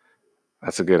 That's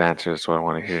a good answer. That's what I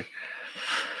want to hear."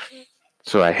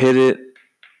 So I hit it.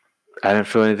 I didn't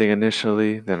feel anything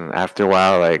initially. Then after a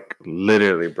while, like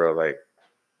literally, bro, like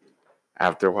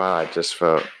after a while, I just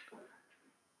felt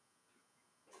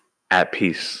at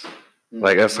peace.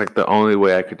 Like that's like the only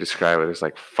way I could describe it. Is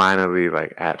like finally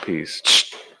like at peace.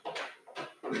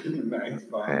 Nice.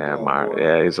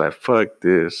 Yeah, he's like, "Fuck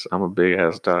this. I'm a big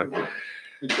ass dog."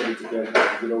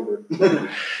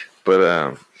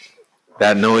 But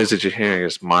that noise that you're hearing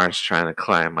is Mars trying to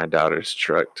climb my daughter's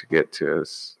truck to get to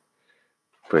us.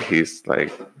 But he's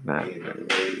like, not. Yeah.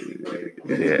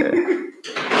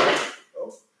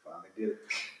 Oh, finally did it.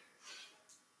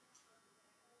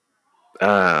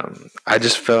 I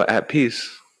just felt at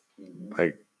peace.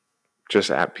 Like, just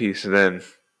at peace. And then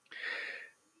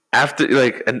after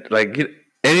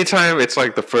anytime it's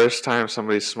like the first time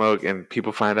somebody smoke and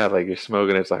people find out like you're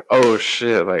smoking, it's like, oh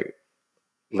shit, like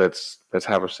let's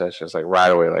have a session. It's like right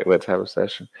away, like let's have a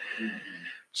session.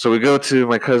 So we go to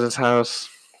my cousin's house,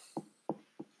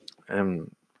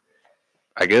 and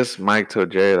I guess Mike told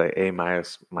Jerry like, hey, Maya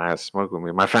smoke with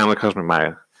me. My family calls me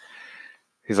Maya.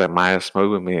 He's like, Maya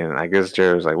smoke with me, and I guess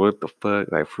Jerry was like, what the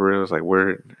fuck, like for real? It was like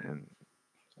word, and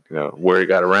word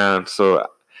got around. So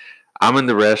I'm in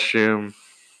the restroom.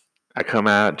 I come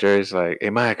out. Jerry's like, hey,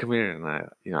 Maya, come here, and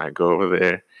I go over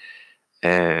there.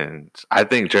 And I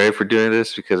thank Jerry for doing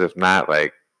this, because if not,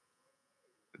 like,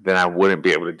 then I wouldn't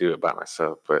be able to do it by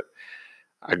myself. But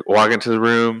I walk into the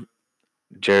room.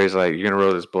 Jerry's like, you're gonna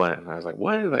roll this blunt. And I was like,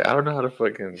 what? Like, I don't know how to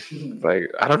fucking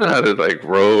I don't know how to like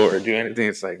roll or do anything.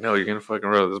 It's like, no, you're gonna fucking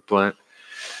roll this blunt.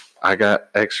 I got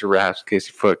extra wraps in case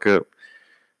you fuck up.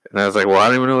 And I was like, well, I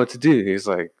don't even know what to do. He's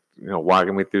like,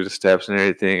 walking me through the steps and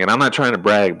everything. And I'm not trying to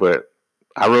brag, but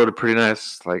I wrote a pretty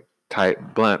nice, like,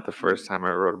 tight blunt the first time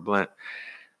I wrote a blunt.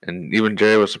 And even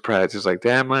Jerry was surprised. He's like,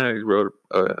 damn, man, you wrote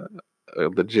a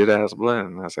legit ass blunt.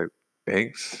 And I was like,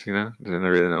 thanks, didn't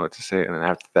really know what to say. And then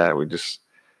after that, we just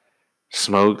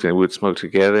smoked, and we'd smoke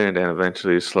together. And then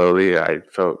eventually, slowly, I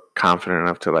felt confident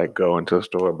enough to like go into a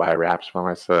store, buy wraps by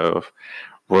myself,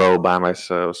 roll by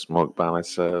myself, smoke by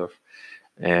myself.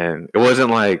 And it wasn't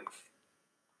like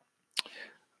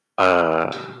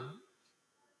I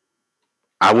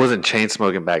wasn't chain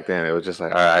smoking back then. It was just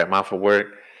like, all right, I'm off of work.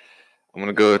 I'm going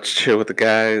to go chill with the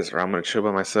guys, or I'm going to chill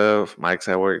by myself. Mike's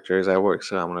at work, Jerry's at work.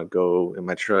 So I'm going to go in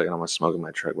my truck, and I'm going to smoke in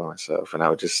my truck by myself. And I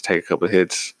would just take a couple of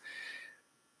hits,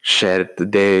 shed the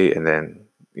day, and then,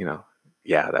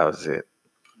 that was it.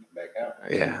 Back out.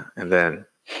 Yeah. And then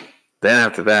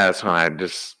after that, that's when I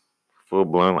just full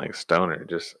blown like stoner,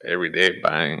 just every day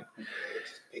buying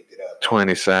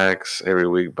 20 sacks, every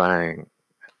week buying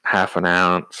half an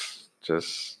ounce.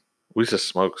 We just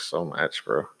smoke so much,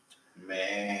 bro.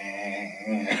 Man.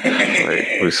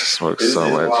 We just smoke so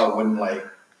much. This is why when like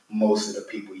most of the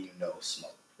people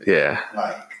smoke. Yeah.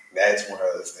 Like that's one of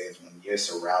those things when you're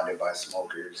surrounded by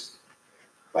smokers,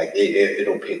 like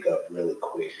it'll pick up really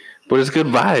quick. But it's good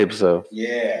vibes though.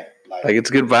 Yeah. Like it's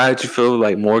good vibes. You feel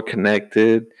like more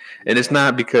connected. And it's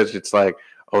not because it's like,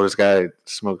 oh, this guy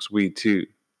smokes weed too.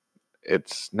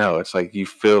 It's like you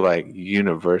feel like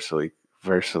universally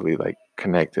like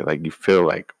connected. Like you feel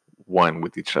like one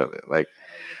with each other. Like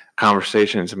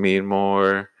conversations mean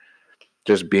more.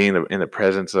 Just being in the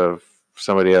presence of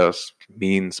somebody else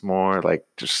means more. Like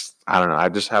just, I don't know. I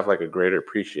just have like a greater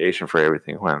appreciation for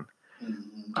everything when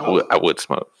I would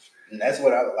smoke. And that's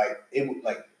what I like. It would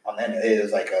like on that. It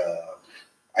was like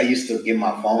I used to get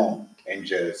my phone and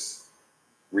just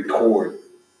record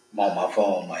on my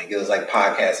phone. Like it was like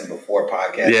podcasting before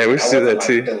podcasting. Yeah, we see that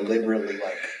too. Deliberately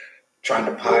like trying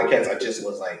to podcast. I just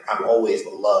was like, I always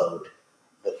loved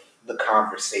the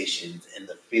conversations and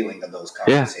the feeling of those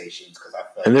conversations because I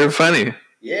felt and they're funny.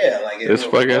 Yeah, like it's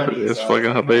fucking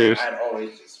hilarious. I'd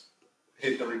always just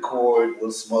hit the record,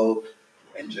 we'll smoke,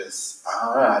 and just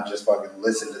I just fucking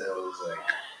listen to those. Like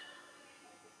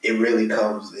it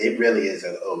really is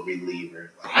a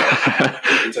reliever. Like,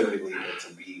 it's a reliever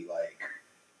to be like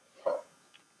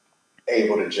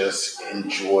able to just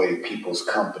enjoy people's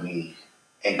company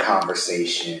and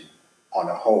conversation on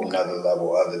a whole nother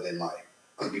level other than like,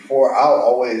 because before I'll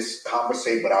always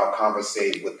conversate, but I'll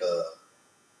conversate with the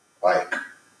like,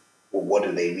 well, what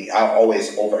do they mean? I'll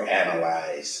always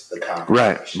overanalyze the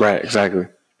conversation. Right, exactly.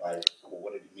 Like, well,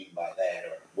 what do you mean by that?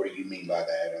 Or what do you mean by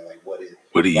that? Or like, what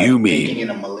do you mean? Thinking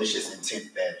in a malicious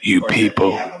intent that you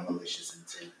people have a malicious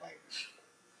intent. Like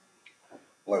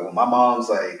when my mom's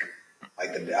like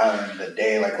the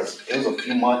day, like, cause it was a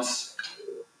few months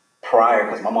prior,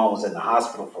 because my mom was in the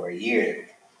hospital for a year,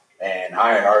 and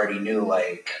I had already knew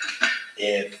like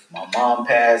if my mom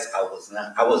passed, I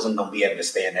wasn't gonna be able to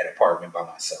stay in that apartment by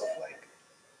myself. Like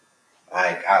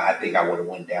I think I would have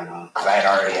went down on, because I had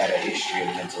already had a history of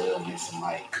mental illness and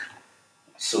like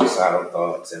suicidal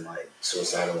thoughts and like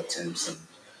suicidal attempts and.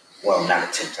 Well, not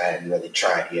attempts. I hadn't really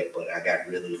tried yet, but I got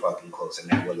really fucking close, and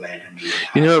that would land me.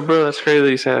 You know, bro, that's crazy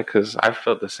that you said that, because I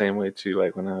felt the same way too.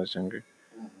 Like when I was younger.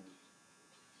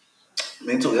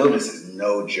 Mental illness is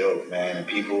no joke, man. And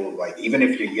people like, even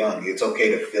if you're young, it's okay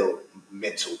to feel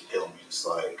mental illness.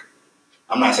 Like,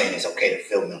 I'm not saying it's okay to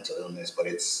feel mental illness, but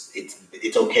it's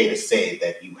okay to say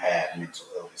that you have mental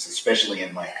illness, especially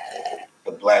in like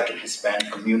the Black and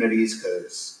Hispanic communities,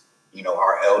 because.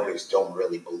 Our elders don't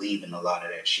really believe in a lot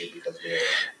of that shit because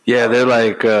they're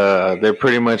like, they're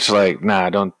pretty much like, nah,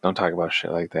 don't talk about shit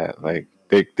like that. Like,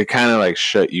 they kind of like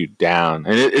shut you down,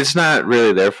 and it's not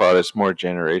really their fault. It's more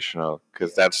generational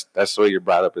because that's the way you're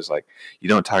brought up. Is like you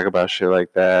don't talk about shit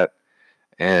like that,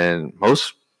 and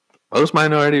most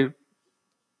minority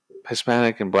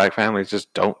Hispanic and Black families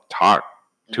just don't talk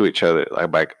to each other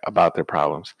like about their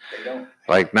problems. They don't.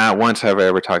 Like not once have I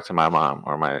ever talked to my mom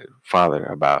or my father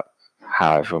about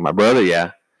how I feel. My brother,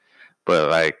 yeah, but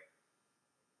like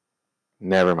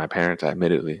never my parents.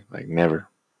 Admittedly, like never.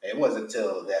 It wasn't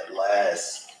until that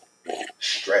last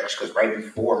stretch, because right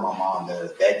before my mom,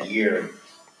 that year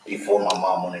before my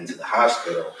mom went into the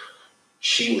hospital,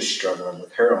 she was struggling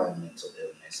with her own mental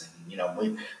illness. And,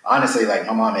 we honestly, like,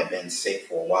 my mom had been sick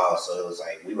for a while, so it was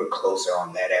like we were closer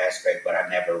on that aspect, but I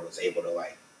never was able to,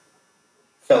 like,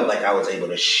 felt like I was able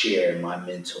to share my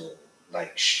mental,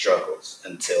 like, struggles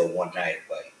until one night,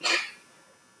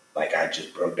 like I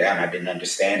just broke down. I didn't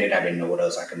understand it. I didn't know what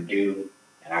else I could do.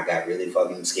 And I got really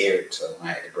fucking scared. So I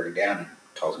had to break down and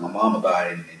talk to my mom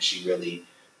about it. And she really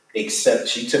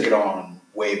she took it on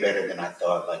way better than I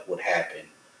thought like would happen.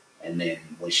 And then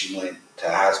when she went to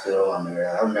the hospital,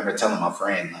 I remember telling my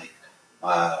friend, like,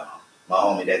 my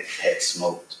homie that had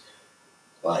smoked,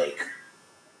 like,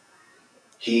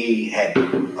 he had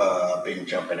been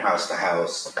jumping house to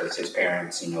house because his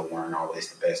parents, weren't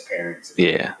always the best parents.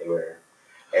 Yeah. They were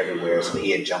everywhere, so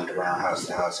he had jumped around house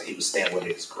to house, and he was staying with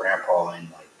his grandpa in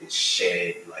like this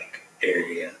shed like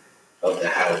area of the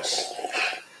house.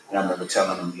 And I remember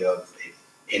telling him, if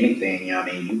anything,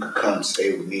 you could come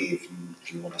stay with me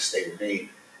if you want to stay with me,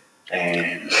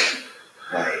 and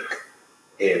like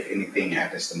if anything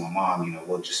happens to my mom,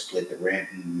 we'll just split the rent,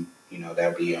 and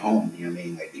that'll be your home. You know what I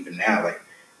mean? Like even now, like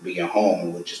be your home,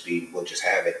 and we'll just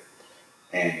have it.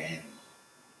 And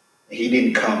he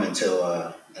didn't come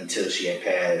until she had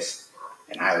passed.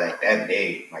 And I like that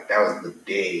day, like that was the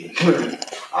day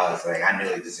I was like, I knew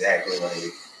exactly, like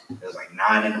it was like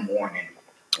 9 a.m.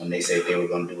 when they said they were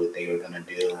gonna do what they were gonna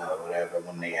do or whatever,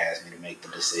 when they asked me to make the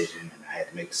decision, and I had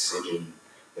to make a decision.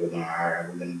 They were gonna, all right,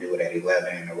 we're gonna do it at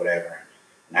 11 or whatever.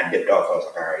 And I dipped off. I was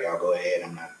like, all right, y'all go ahead.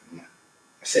 I'm not.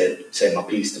 I said my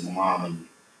piece to my mom and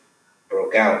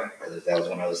broke out, because that was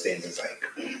one of those things. It's like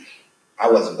I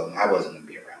wasn't gonna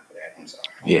be around for that. I'm sorry.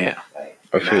 Yeah. Like,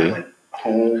 I went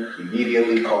home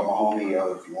immediately, called my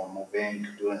homie, if you want to move in, you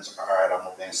can do it. It's like, all right, I'll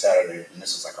move in Saturday. And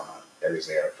this was like on a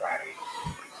Thursday or Friday.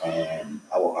 And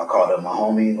I called up my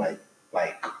homie, like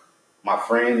my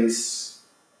friends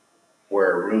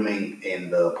were rooming in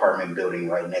the apartment building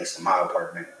right next to my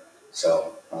apartment.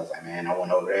 So I was like, man, I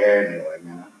went over there, and they were like,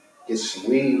 man, get some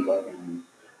weed.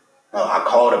 I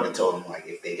called them and told them, like,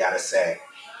 if they got a sack,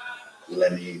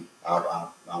 let me,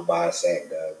 I'll buy a sack,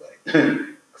 dog. Like,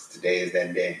 cause today is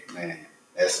that day, man.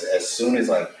 As soon as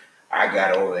like I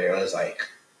got over there, it was like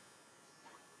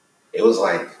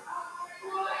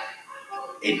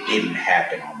it didn't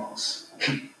happen almost.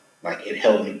 Like it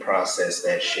helped me process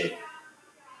that shit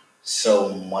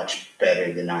so much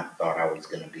better than I thought I was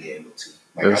gonna be able to.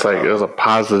 It was a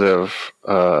positive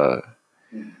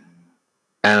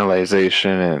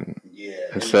analyzation, and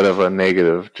instead of a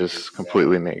negative, just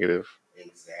completely negative.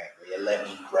 Exactly. It let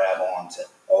me grab on to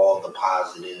all the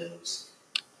positives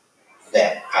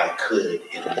that I could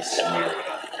in this scenario.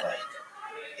 Like,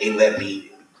 it let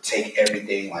me take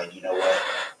everything, like, you know what?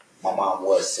 My mom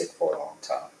was sick for a long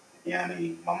time. You know what I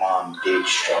mean? My mom did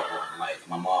struggle in life.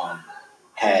 My mom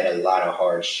had a lot of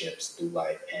hardships through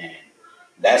life, and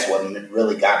that's what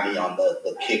really got me on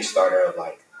the Kickstarter of,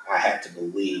 like, I had to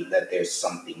believe that there's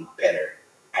something better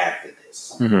after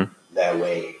this. Mm-hmm. That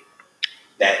way,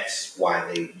 that's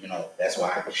why that's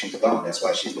why she's gone. That's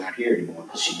why she's not here anymore.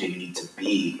 Because she didn't need to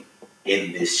be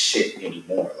in this shit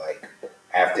anymore. Like,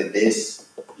 after this,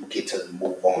 you get to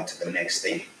move on to the next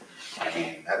thing.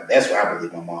 And that's why I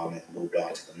believe my mom has moved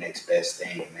on to the next best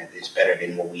thing. And that it's better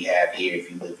than what we have here if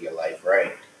you live your life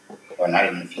right. Or not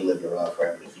even if you live your life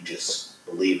right, but if you just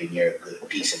believe in you're a good,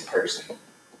 decent person.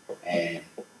 And,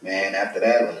 man, after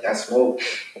that, like, I smoked.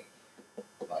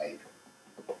 Like,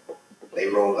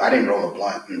 I didn't roll a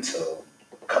blunt until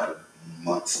a couple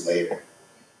months later.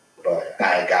 But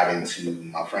I got into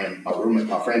my friend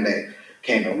that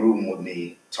came to room with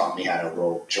me taught me how to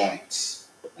roll joints.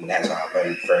 And that's how I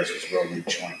learned first, was rolling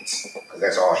joints. Because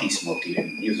that's all he smoked.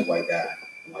 He was a white guy.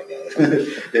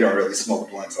 They don't really smoke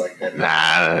blunts like that.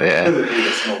 Nah, yeah.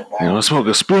 You don't smoke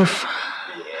a spliff?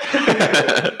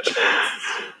 Yeah.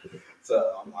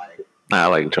 So I'm like... I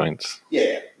like joints.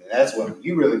 Yeah. That's when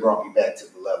you really brought me back to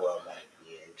the level of, like,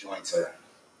 yeah, joints are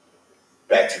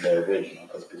back to the original.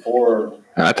 Because before...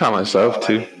 I taught myself,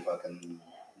 too. I didn't fucking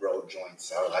roll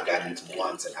joints. I got into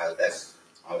blunts, and I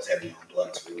was heavy on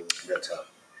blunts. It was real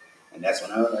tough. And that's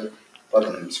when I was like,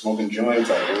 fucking smoking joints.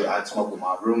 Like I'd smoke with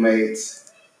my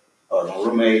roommates, or my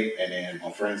roommate, and then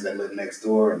my friends that live next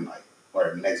door, and like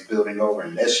or the next building over,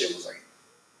 and that shit was like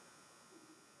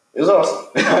it was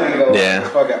awesome. Yeah, it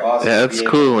was fucking awesome. Yeah, that's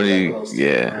cool when you close to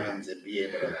your friends and be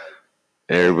able to like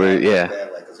everybody like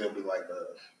that, like, cause it'll be like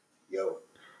yo,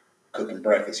 cooking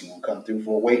breakfast. You want to come through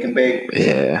for a wake and bake?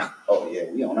 Yeah. Oh yeah,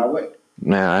 we on our way.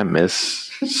 Man, I miss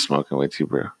smoking with you,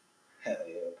 bro. Hell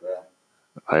yeah, bro.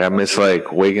 Like I miss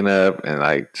like waking up and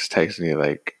like just texting you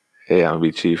like, "Hey, I'm gonna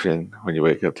be chiefing." When you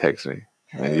wake up, text me,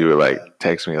 and you would like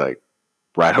text me like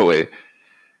right away.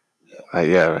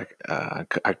 Yeah. Like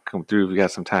like I come through if you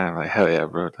got some time. Like hell yeah,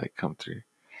 bro. Like come through.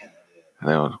 And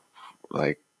then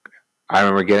like I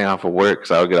remember getting off of work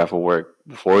because I would get off of work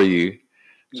before you.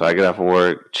 So I get off of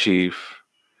work, chief,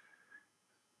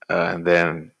 and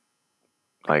then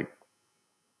like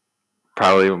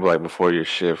probably even like before your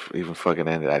shift even fucking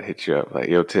ended, I'd hit you up like,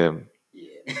 "Yo, Tim,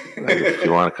 like if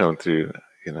you want to come through,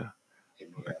 you know,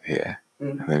 yeah."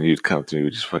 And then you'd come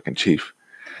through, just fucking chief.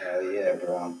 Hell yeah,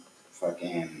 bro.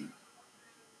 Fucking,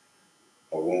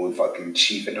 or when we fucking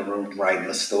chief in the room writing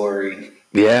a story.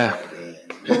 Yeah.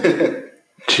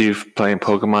 Chief playing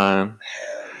Pokemon. Hell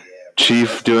yeah.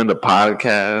 Chief doing the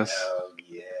podcast. Hell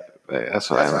yeah. Like, that's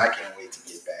what I can't wait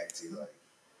to get back to.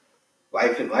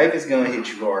 Like life is gonna hit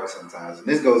you hard sometimes, and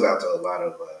this goes out to a lot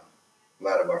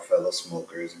of our fellow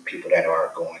smokers and people that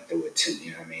are going through it too.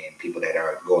 You know what I mean? People that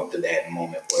are going through that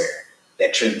moment where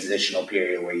that transitional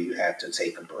period where you have to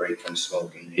take a break from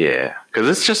smoking. Yeah, because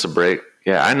it's just a break.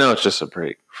 Yeah, I know it's just a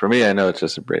break. For me, I know it's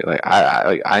just a break. Like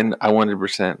I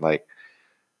 100% like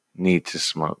need to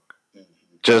smoke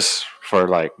just for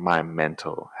like my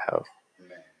mental health.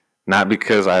 Not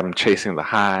because I'm chasing the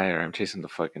high or I'm chasing the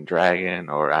fucking dragon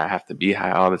or I have to be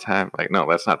high all the time. Like, no,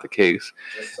 that's not the case.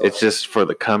 It's just for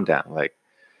the come down. Like,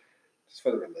 just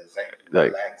for the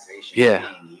relaxation. Yeah.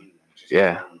 Being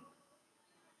you.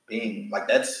 Being like,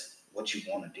 that's what you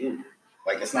want to do.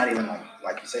 Like, it's not even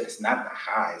like you said, it's not the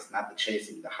high. It's not the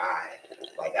chasing the high.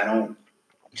 Like,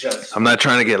 I'm not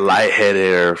trying to get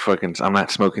lightheaded or fucking, I'm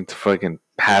not smoking to fucking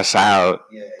pass out.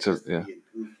 Yeah. Just be goofy.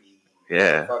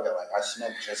 Yeah. Like I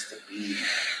smoke just to be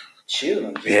chill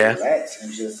and just relax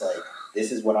and just like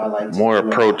this is what I like to more do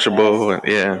approachable.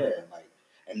 And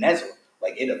that's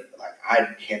like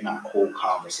I cannot hold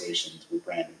conversations with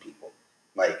random people.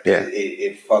 Like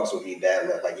it fucks with me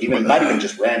that like even not even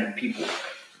just random people.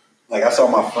 Like I saw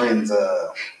my friends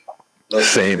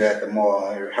Same at the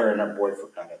mall, her and her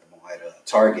boyfriend not at the mall at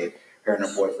Target, her and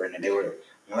her boyfriend, and they were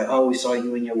like, "Oh, we saw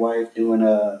you and your wife doing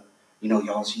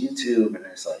y'all's YouTube," and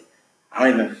it's like I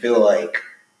don't even feel like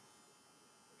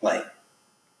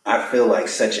I feel like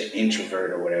such an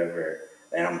introvert or whatever.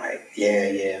 And I'm like,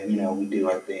 yeah, we do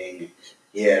our thing.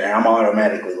 Yeah, and I'm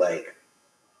automatically like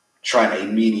trying to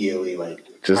immediately like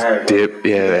just all right, dip.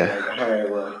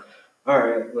 All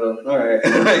right.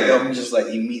 Like, I'm just like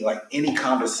like any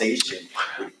conversation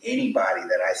with anybody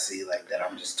that I see like that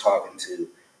I'm just talking to,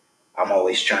 I'm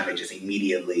always trying to just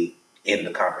immediately end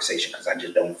the conversation because I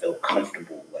just don't feel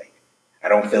comfortable. Like I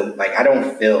don't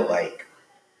feel like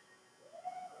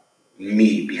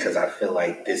me because I feel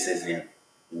like this isn't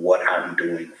what I'm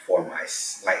doing for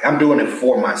I'm doing it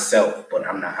for myself, but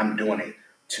I'm doing it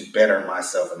to better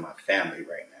myself and my family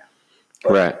right now.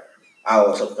 But right. I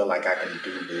also feel like I can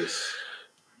do this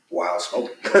while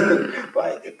smoking.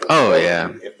 Like if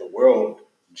the world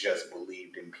just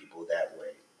believed in people that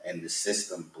way and the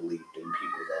system believed in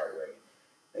people that way,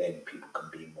 then people can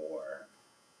be more,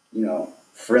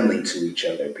 friendly to each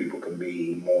other. People can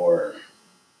be more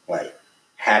like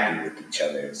happy with each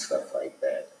other and stuff like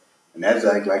that. And that's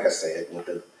like I said, with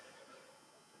the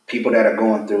people that are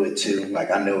going through it too,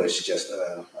 like I know it's just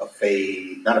a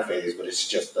phase, not a phase, but it's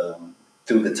just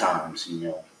through the times,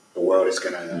 the world is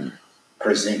going to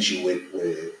present you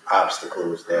with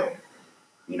obstacles that,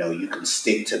 you can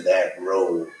stick to that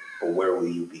road, but where will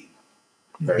you be?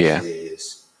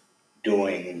 Versus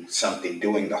doing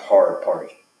the hard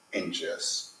part and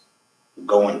just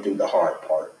going through the hard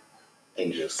part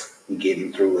and just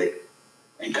getting through it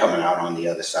and coming out on the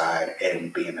other side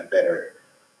and being better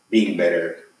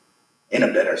in a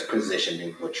better position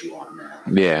than what you are now.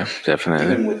 Yeah,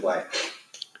 definitely. Even with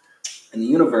and the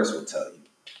universe will tell you.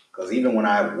 Because even when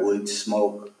I would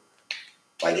smoke,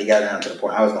 like it got down to the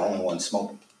point I was the only one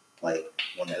smoking. Like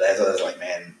when that's I was like,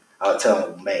 man, I would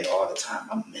tell May all the time,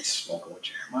 I miss smoking with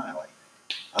Jeremiah. Like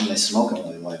I miss smoking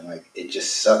with him. Like it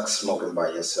just sucks smoking by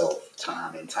yourself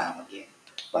time and time again.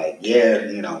 Like, when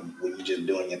you're just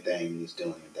doing your thing, you're just doing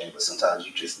your thing. But sometimes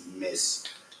you just miss,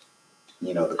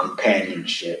 the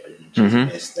companionship and you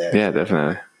just miss that. Yeah,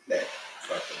 definitely. That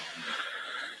fucking.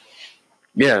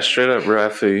 Yeah, straight up, bro. I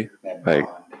feel you. That Like,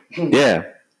 bond. yeah.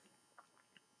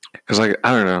 Because, like,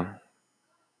 I don't know.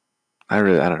 I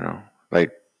don't know.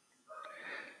 Like,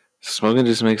 smoking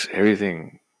just makes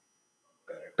everything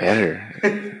better.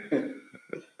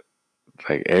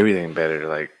 Like, everything better.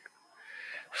 Like,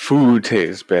 food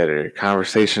tastes better.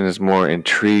 Conversation is more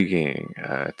intriguing.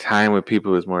 Time with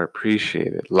people is more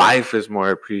appreciated. Life is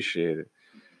more appreciated.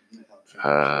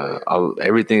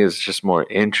 Everything is just more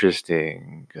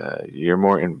interesting. You're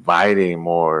more inviting,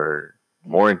 more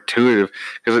intuitive.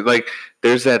 Because like,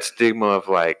 there's that stigma of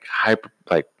like hyper,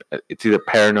 like it's either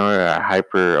paranoia or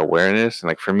hyper awareness, and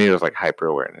like for me, it was like hyper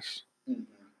awareness.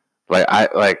 I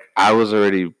was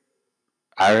already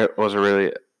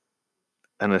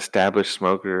an established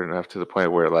smoker enough to the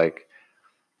point where like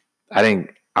I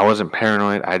wasn't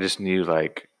paranoid. I just knew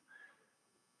like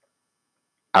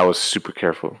I was super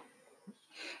careful.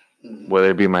 Whether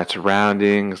it be my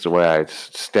surroundings, the way I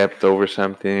stepped over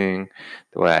something,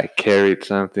 the way I carried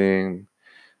something,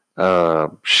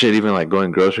 even like going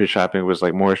grocery shopping was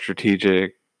like more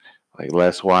strategic, like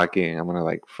less walking. I'm gonna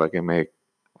like fucking I'm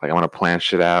gonna plan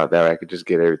shit out that way I could just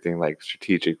get everything like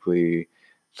strategically,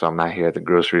 so I'm not here at the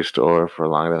grocery store for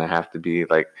longer than I have to be.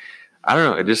 Like, I don't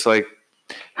know, it just like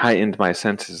heightened my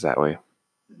senses that way,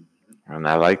 and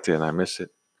I liked it and I miss it.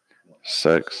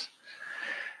 Sucks.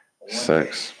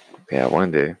 Yeah,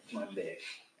 one day.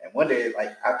 And one day,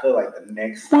 like, I feel like the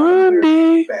next time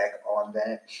we're back on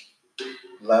that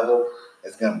level,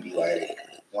 it's gonna be like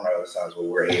one of those times where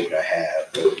we're able to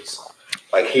have those.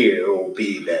 Like, here, it will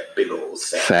be that big old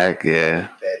sack. Yeah.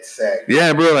 That sack.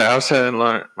 Yeah, bro. Like, I was telling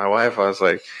my wife, I was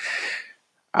like,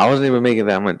 I wasn't even making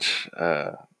that much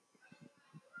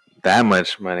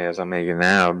money as I'm making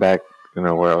now. Back,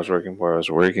 where I was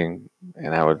working,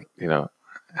 and I would,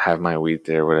 have my weed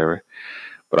there, whatever.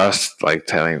 But I was like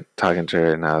talking to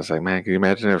her, and I was like, man, can you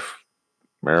imagine if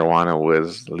marijuana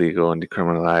was legal and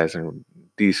decriminalized and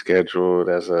descheduled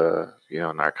as a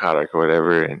narcotic or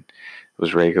whatever, and it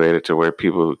was regulated to where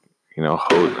people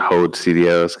hold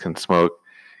CDLs can smoke?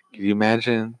 Can you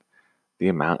imagine the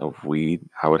amount of weed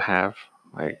I would have?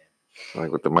 Like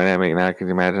with the money I make now, can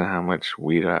you imagine how much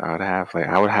weed I would have? Like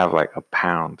I would have like a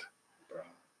pound. Bro.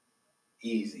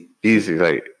 Easy,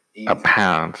 like a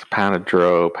pound of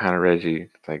Dro, pound of Reggie,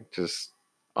 like just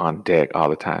on deck all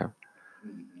the time.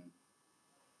 Mm-hmm.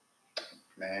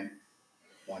 Man,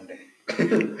 one day.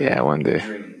 Yeah, one day.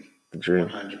 The dream.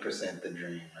 100% the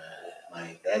dream, man.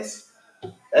 Like that's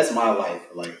my life,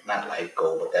 like not life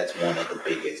goal, but that's one of the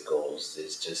biggest goals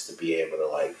is just to be able to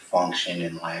like function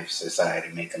in life,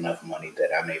 society, make enough money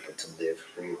that I'm able to live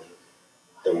freely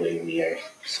the way we are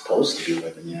supposed to be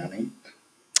living, you know what I mean?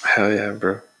 Hell yeah,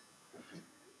 bro.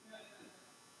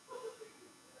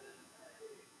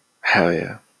 Hell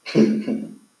yeah.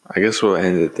 I guess we'll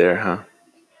end it there, huh?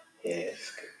 Yeah,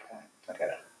 it's a good point. I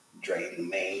gotta drain the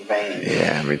main vein.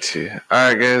 Yeah, me too. All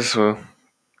right, guys. Well,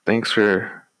 thanks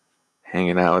for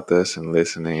hanging out with us and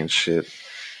listening and shit.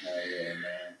 Oh yeah,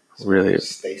 man. Really,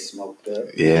 stay smoked up.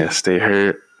 Yeah, stay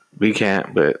hurt. We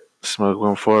can't, but smoke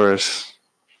one for us.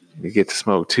 You get to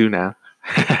smoke two now.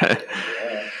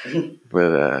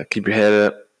 But keep your head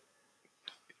up.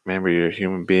 Remember, you're a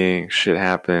human being. Shit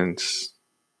happens.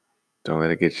 Don't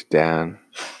let it get you down.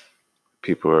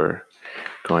 People are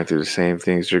going through the same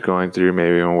things you're going through,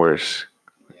 maybe even worse.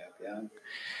 Yeah.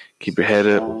 Keep your head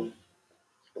up.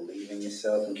 Believe in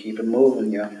yourself and keep it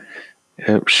moving, yo.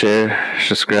 Yep. Share,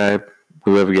 subscribe.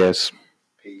 We love you guys.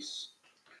 Peace.